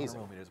was yeah, amazing.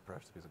 The 100 millimeter is a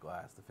precious piece of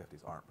glass. The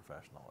 50s aren't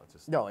professional. It's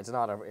just no, it's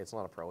not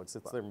a pro. It's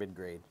their mid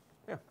grade.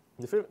 Yeah.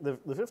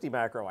 The 50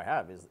 macro I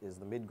have is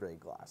the mid grade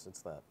glass.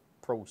 It's the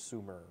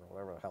prosumer or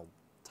whatever the hell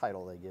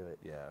title they give it.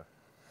 Yeah.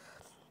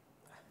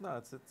 No,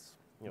 it's the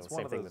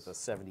same thing that the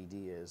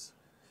 70D is.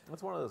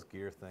 It's one of those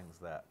gear things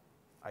that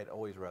I'd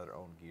always rather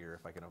own gear.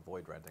 If I can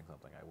avoid renting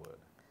something, I would.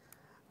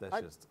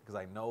 That's just because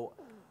I know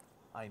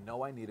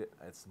I need it.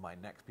 It's my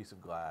next piece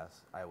of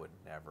glass. I would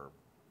never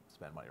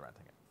spend money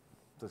renting it,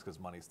 just because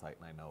money's tight,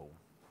 and I know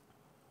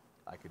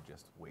I could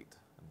just wait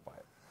and buy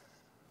it.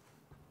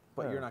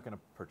 But you're not going to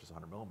purchase a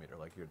 100 millimeter.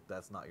 Like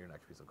that's not your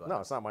next piece of glass.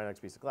 No, it's not my next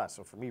piece of glass.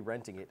 So for me,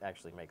 renting it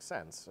actually makes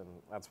sense, and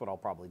that's what I'll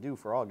probably do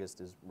for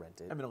August is rent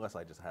it. I mean, unless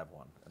I just have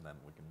one, and then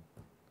we can.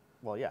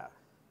 Well, yeah.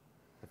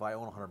 If I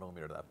own a 100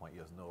 millimeter at that point, you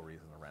have no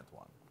reason to rent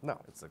one. No,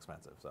 it's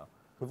expensive. So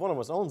if one of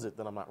us owns it,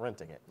 then I'm not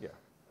renting it. Yeah.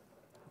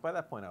 By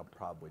that point, I'll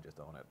probably just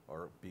own it,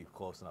 or be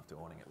close enough to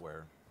owning it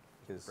where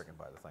you can freaking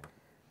buy the thing.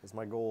 Is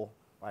my goal.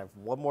 I have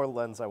one more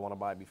lens I want to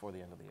buy before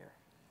the end of the year.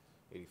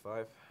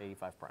 85.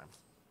 85 prime.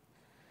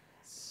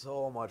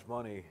 So much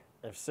money.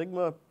 If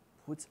Sigma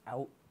puts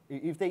out,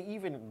 if they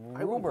even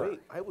rumor,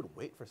 I would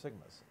wait for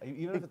Sigmas.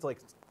 Even if it's like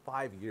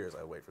 5 years,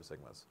 I'd wait for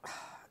Sigmas.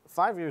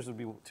 5 years would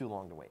be too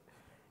long to wait.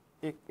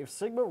 If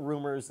Sigma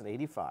rumors an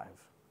 85,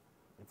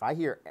 if I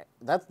hear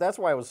that's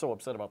why I was so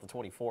upset about the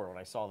 24 when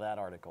I saw that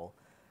article.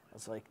 I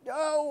was like,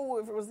 no,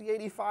 if it was the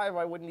 85,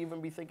 I wouldn't even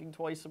be thinking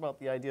twice about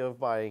the idea of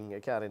buying a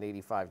Canon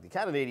 85. The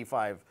Canon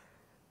 85,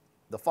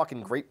 the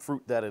fucking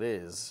grapefruit that it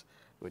is,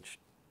 which,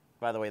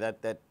 by the way,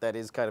 that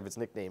is kind of its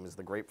nickname, is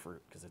the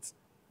grapefruit, because it's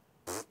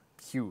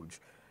huge.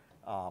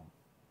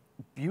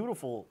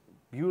 Beautiful,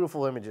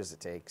 beautiful images it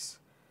takes,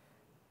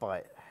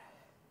 but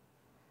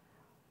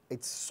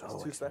it's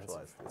too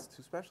specialized. It's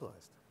too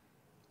specialized.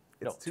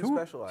 It's too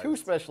specialized. Too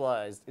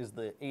specialized is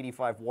the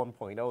 85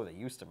 1.0 they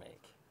used to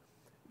make.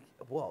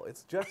 Well,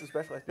 it's just as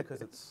specialized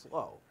because it's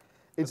slow.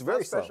 It's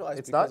very slow. Specialized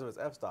it's because not, of its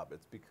f-stop.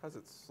 It's because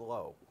it's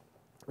slow.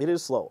 It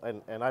is slow,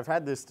 and I've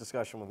had this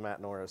discussion with Matt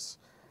Norris,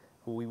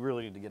 who we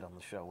really need to get on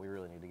the show. We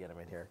really need to get him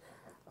in here.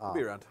 He'll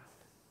be around.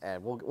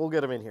 And we'll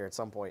get him in here at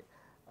some point.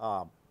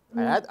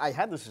 I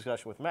had this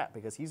discussion with Matt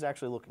because he's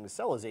actually looking to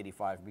sell his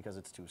 85 because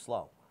it's too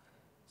slow.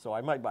 So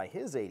I might buy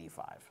his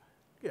 85.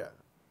 Yeah.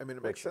 I mean,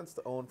 it makes sense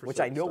to own for which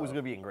I know was going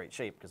to be in great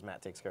shape because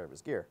Matt takes care of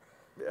his gear.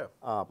 Yeah.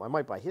 I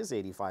might buy his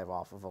 85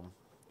 off of him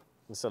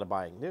instead of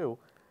buying new.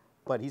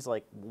 But he's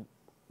like,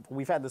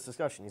 we've had this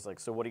discussion. He's like,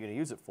 so what are you going to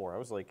use it for? I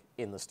was like,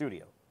 in the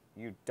studio.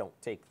 You don't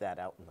take that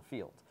out in the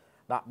field.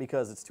 Not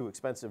because it's too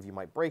expensive, you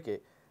might break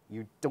it.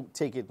 You don't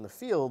take it in the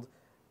field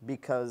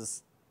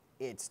because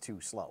it's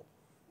too slow.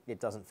 It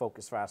doesn't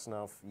focus fast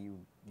enough. You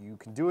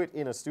can do it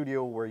in a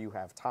studio where you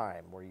have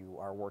time, where you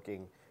are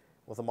working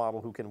with a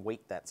model who can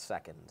wait that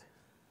second.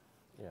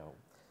 You know,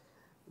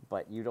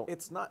 but you don't.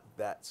 It's not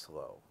that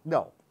slow.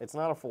 No, it's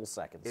not a full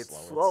second It's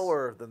slow.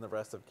 slower than the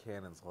rest of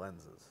Canon's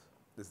lenses,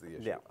 is the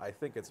issue. Yeah. I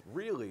think it's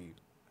really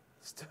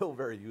still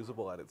very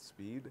usable at its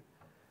speed,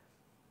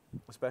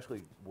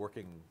 especially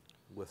working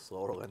with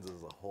slower lenses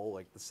as a whole.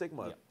 Like the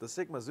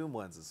Sigma zoom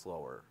lens is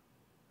slower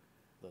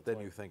than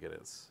you think it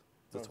is.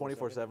 The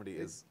 2470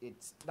 is...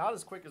 It's not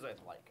as quick as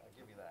I'd like, I'll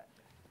give you that.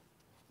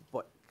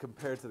 But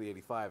compared to the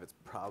 85, it's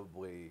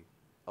probably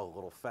a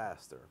little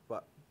faster.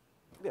 But,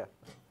 yeah.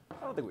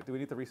 I don't think do we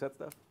need to reset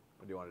stuff?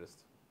 Or do you want to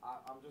just...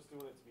 I'm just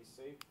doing it to be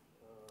safe.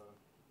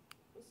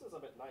 This says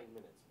I'm at 9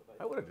 minutes. But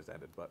I would have just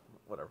ended, but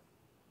whatever.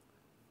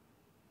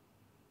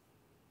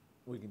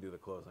 We can do the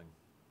closing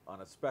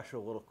on a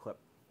special little clip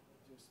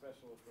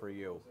for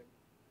you. Closing.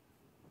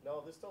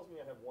 No, this tells me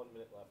I have 1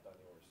 minute left on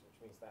yours, which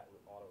means that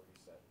would auto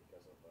reset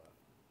because of...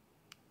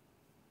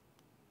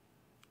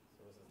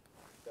 So this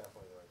is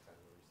definitely the right time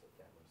to reset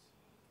cameras.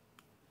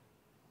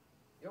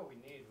 Yo, we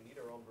need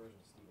our own version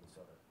of Stephen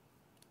Sutter.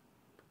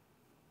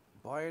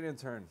 Buy an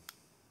intern.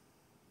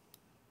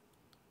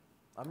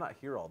 I'm not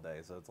here all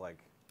day, so it's like...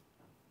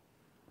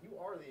 You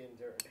are the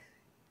intern.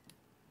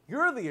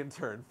 You're the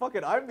intern. Fuck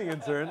it, I'm the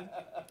intern.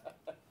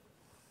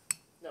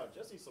 No,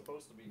 Jesse's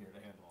supposed to be here to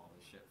handle all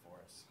this shit for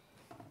us.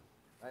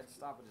 I had to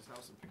stop at his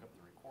house and pick up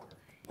the recorder.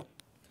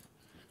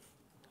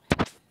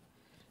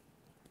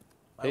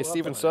 Hey,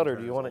 Stephen Sutter,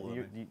 do you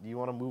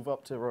want to move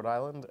up to Rhode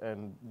Island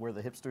and where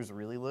the hipsters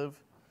really live?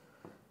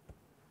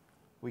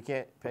 We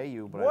can't pay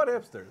you, but what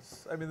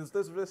hipsters? I mean,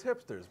 there's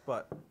hipsters,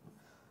 but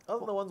other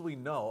than the ones we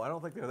know, I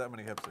don't think there are that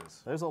many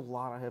hipsters. There's a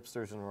lot of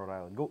hipsters in Rhode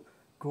Island.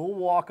 Go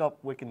walk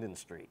up Wickenden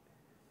Street.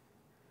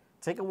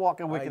 Take a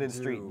walk on Wickenden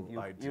Street.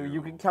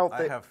 You can count.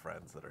 I have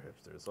friends that are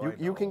hipsters. So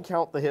you can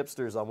count the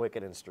hipsters on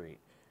Wickenden Street.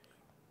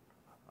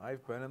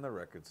 I've been in the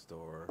record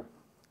store.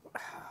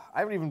 I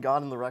haven't even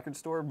gone in the record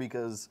store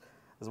because,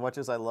 as much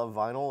as I love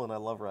vinyl and I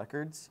love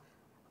records,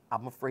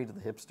 I'm afraid of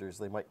the hipsters.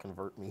 They might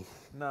convert me.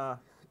 Nah,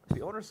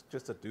 the owner's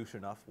just a douche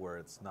enough where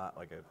it's not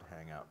like a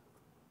hangout.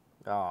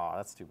 Oh,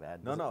 that's too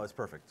bad. No, it's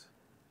perfect.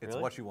 It's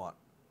Really? what you want.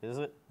 Is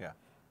it? Yeah.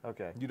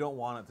 Okay. You don't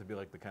want it to be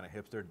like the kind of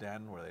hipster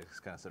den where they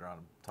just kind of sit around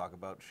and talk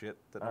about shit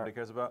that nobody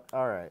cares about.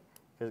 All right.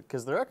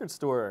 Because the record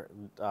store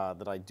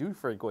that I do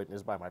frequent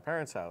is by my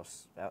parents'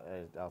 house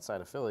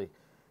outside of Philly,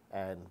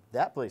 and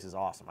that place is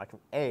awesome.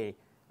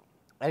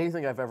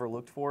 Anything I've ever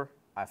looked for,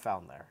 I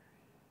found there.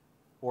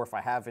 Or if I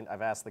haven't,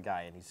 I've asked the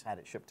guy, and he's had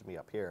it shipped to me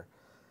up here.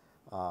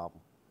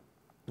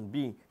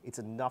 B, it's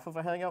enough of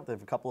a hangout. They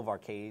have a couple of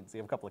arcades. They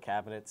have a couple of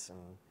cabinets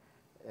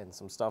and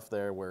some stuff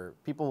there where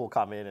people will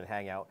come in and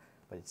hang out,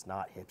 but it's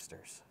not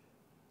hipsters.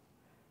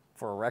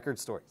 For a record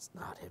store, it's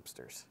not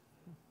hipsters.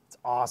 It's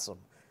awesome.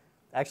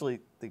 Actually,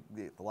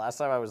 the last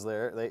time I was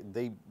there,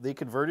 they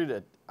converted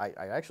it. I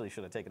actually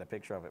should have taken a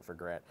picture of it for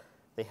Grant.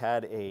 They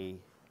had a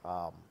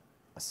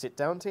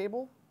sit-down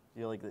table,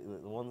 you know, like the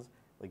ones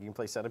like you can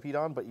play Centipede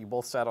on, but you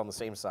both sat on the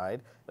same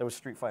side. It was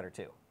Street Fighter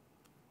 2.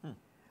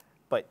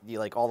 But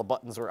like all the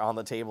buttons were on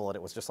the table, and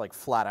it was just like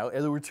flat out.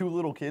 And there were two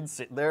little kids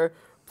sitting there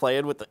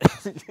playing with the,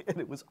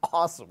 and it was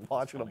awesome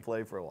watching them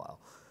play for a while.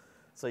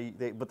 So,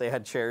 but they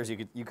had chairs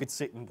you could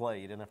sit and play.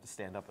 You didn't have to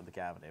stand up at the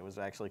cabinet. It was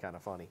actually kind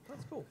of funny.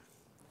 That's cool.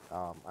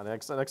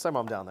 Next time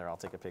I'm down there, I'll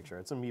take a picture.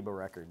 It's Amoeba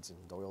Records in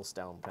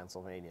Doylestown,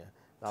 Pennsylvania.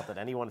 Not that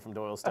anyone from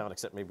Doylestown,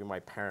 except maybe my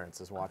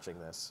parents, is watching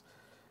this.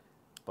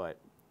 But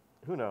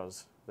who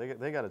knows?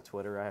 They got a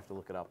Twitter. I have to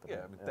look it up. Yeah,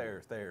 I mean,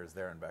 Thayer's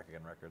there and Back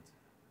Again Records.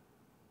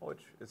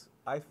 Which is,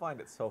 I find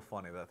it so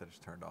funny that they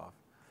just turned off.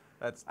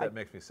 That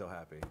makes me so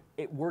happy.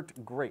 It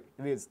worked great.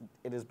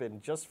 It has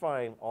been just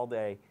fine all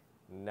day.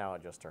 Now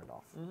it just turned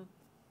off. Mm-hmm.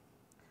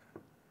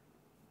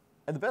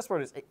 And the best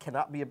part is it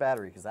cannot be a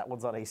battery because that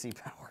one's on AC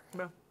power.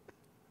 No.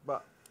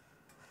 But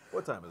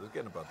what time is it? It's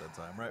getting about that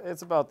time, right?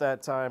 It's about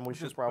that time. We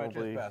should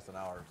probably... just past an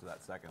hour to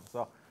that second.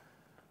 So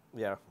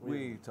yeah,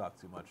 we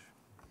talk too much.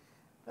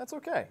 That's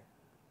okay.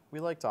 We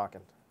like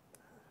talking.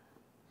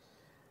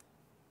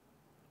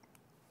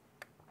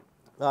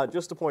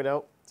 Just to point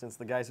out, since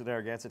the guys at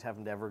Narragansett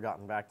haven't ever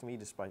gotten back to me,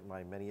 despite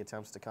my many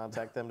attempts to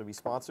contact them to be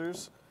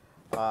sponsors,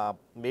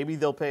 maybe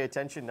they'll pay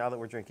attention now that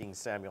we're drinking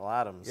Samuel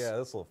Adams. Yeah,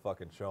 this will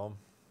fucking show them.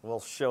 We'll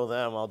show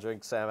them I'll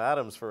drink Sam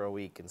Adams for a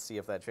week and see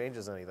if that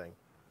changes anything.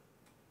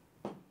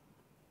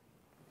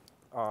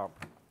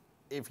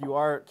 If you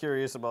are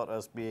curious about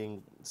us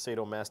being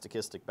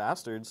sadomasochistic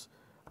bastards,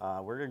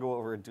 we're going to go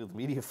over and do the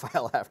media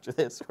file after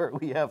this, where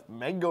we have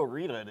Mango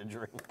Rita to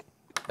drink.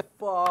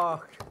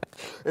 Fuck.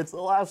 It's the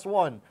last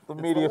one. The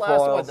media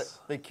file.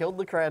 They killed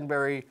the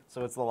cranberry,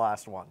 so it's the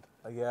last one.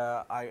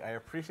 Yeah, I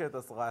appreciate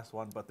that's the last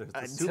one, but there's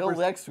the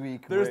next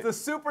week. There's the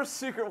super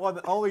secret one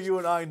that only you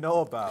and I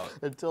know about.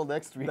 Until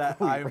next week.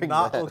 That I'm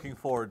not looking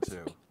forward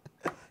to.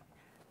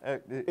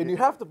 And you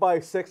have to buy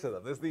 6 of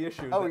them. There's the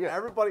issue. Oh, yeah.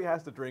 Everybody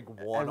has to drink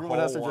one. Everyone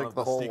has to drink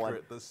the whole one.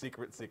 The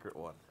secret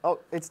one. Oh,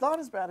 it's not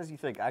as bad as you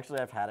think. Actually,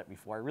 I've had it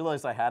before. I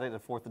realized I had it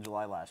at 4th of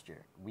July last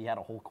year. We had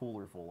a whole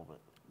cooler full of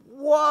it.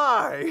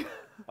 Why?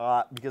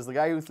 Because the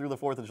guy who threw the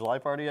 4th of July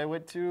party I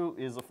went to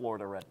is a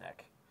Florida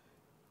redneck.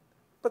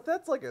 But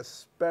that's like a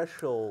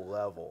special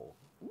level.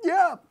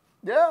 Yeah,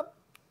 yeah.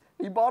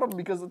 He bought them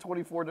because the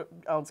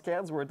 24-ounce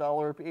cans were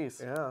 $1 a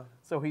piece. Yeah.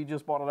 So he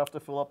just bought enough to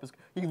fill up his...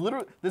 He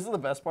literally... This is the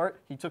best part.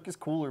 He took his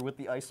cooler with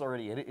the ice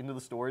already in it into the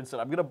store and said,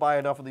 I'm going to buy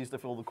enough of these to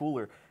fill the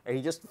cooler. And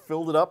he just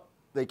filled it up.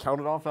 They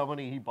counted off how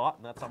many he bought,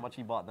 and that's how much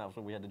he bought. And that was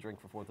what we had to drink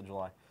for 4th of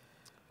July.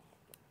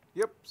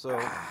 Yep, so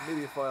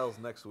media files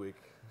next week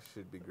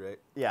should be great.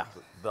 Yeah.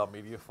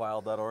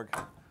 Themediafile.org.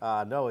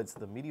 No, it's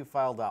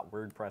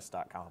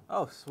themediafile.wordpress.com.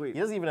 Oh, sweet. He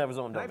doesn't even have his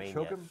own Can domain I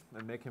choke yet. him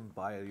and make him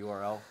buy a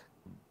URL?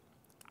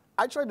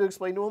 I tried to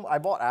explain to him. I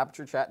bought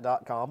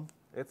ApertureChat.com.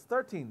 It's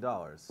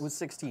 $13. It was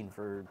 $16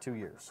 for 2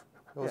 years.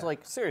 It was Yeah.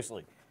 like,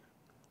 seriously.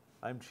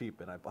 I'm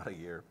cheap and I bought a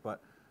year,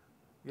 but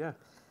yeah.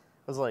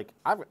 I was like,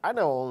 I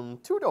now own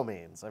 2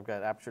 domains. I've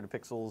got Aperture to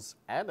Pixels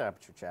and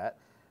Aperture Chat,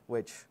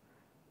 which,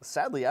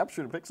 sadly,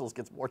 Aperture to Pixels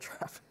gets more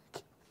traffic.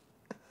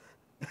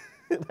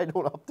 And I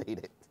don't update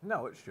it.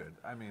 No, it should.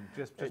 I mean,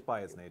 just by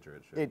its nature,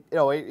 it should.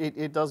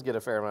 It does get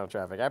a fair amount of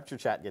traffic. Aperture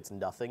Chat gets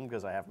nothing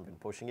because I haven't been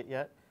pushing it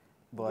yet,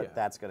 but Yeah.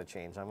 that's going to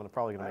change.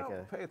 Probably going I to make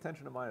don't pay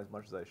attention to mine as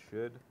much as I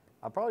should.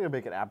 I'm probably going to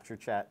make an Aperture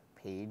Chat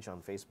page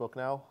on Facebook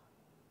now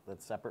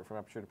that's separate from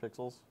Aperture to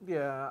Pixels.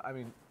 Yeah, I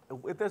mean,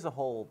 there's a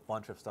whole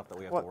bunch of stuff that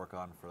we have to work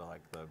on for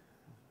like the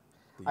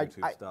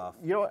YouTube stuff.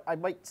 You know what? I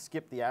might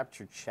skip the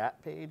Aperture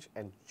Chat page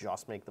and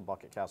just make the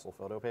Bucket Castle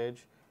photo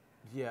page,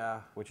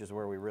 Yeah. which is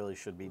where we really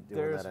should be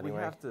doing that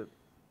anyway.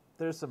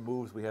 There's some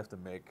moves we have to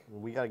make.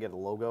 We got to get a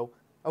logo.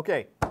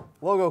 Okay,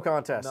 logo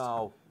contest.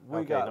 No,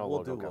 we'll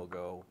do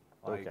logo.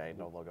 Okay,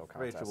 no logo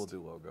contest. Rachel will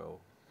do logo.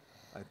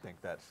 I think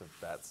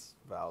that's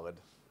valid.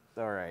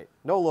 All right,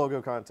 no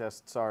logo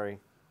contest. Sorry.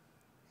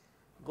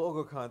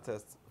 Logo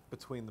contest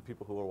between the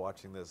people who are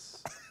watching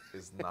this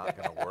is not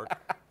going to work.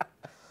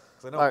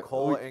 Because I know Right,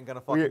 Cole ain't going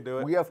to fucking do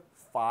it. We have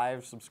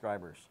 5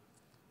 subscribers,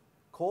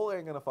 Cole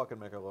ain't going to fucking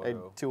make a logo.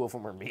 and 2 of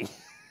them are me.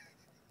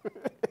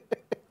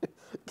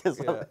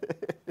 Yeah.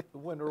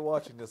 When we're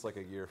watching this like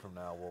a year from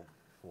now,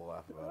 we'll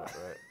laugh about it,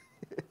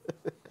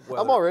 right?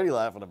 I'm already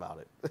laughing about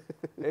it.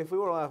 If we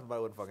weren't laughing about it,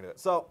 we wouldn't fucking do it.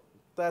 So,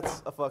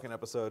 that's a fucking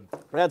episode.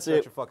 That's Shut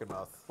it. your fucking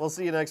mouth. We'll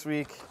see you next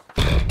week.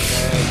 And,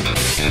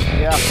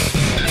 yeah.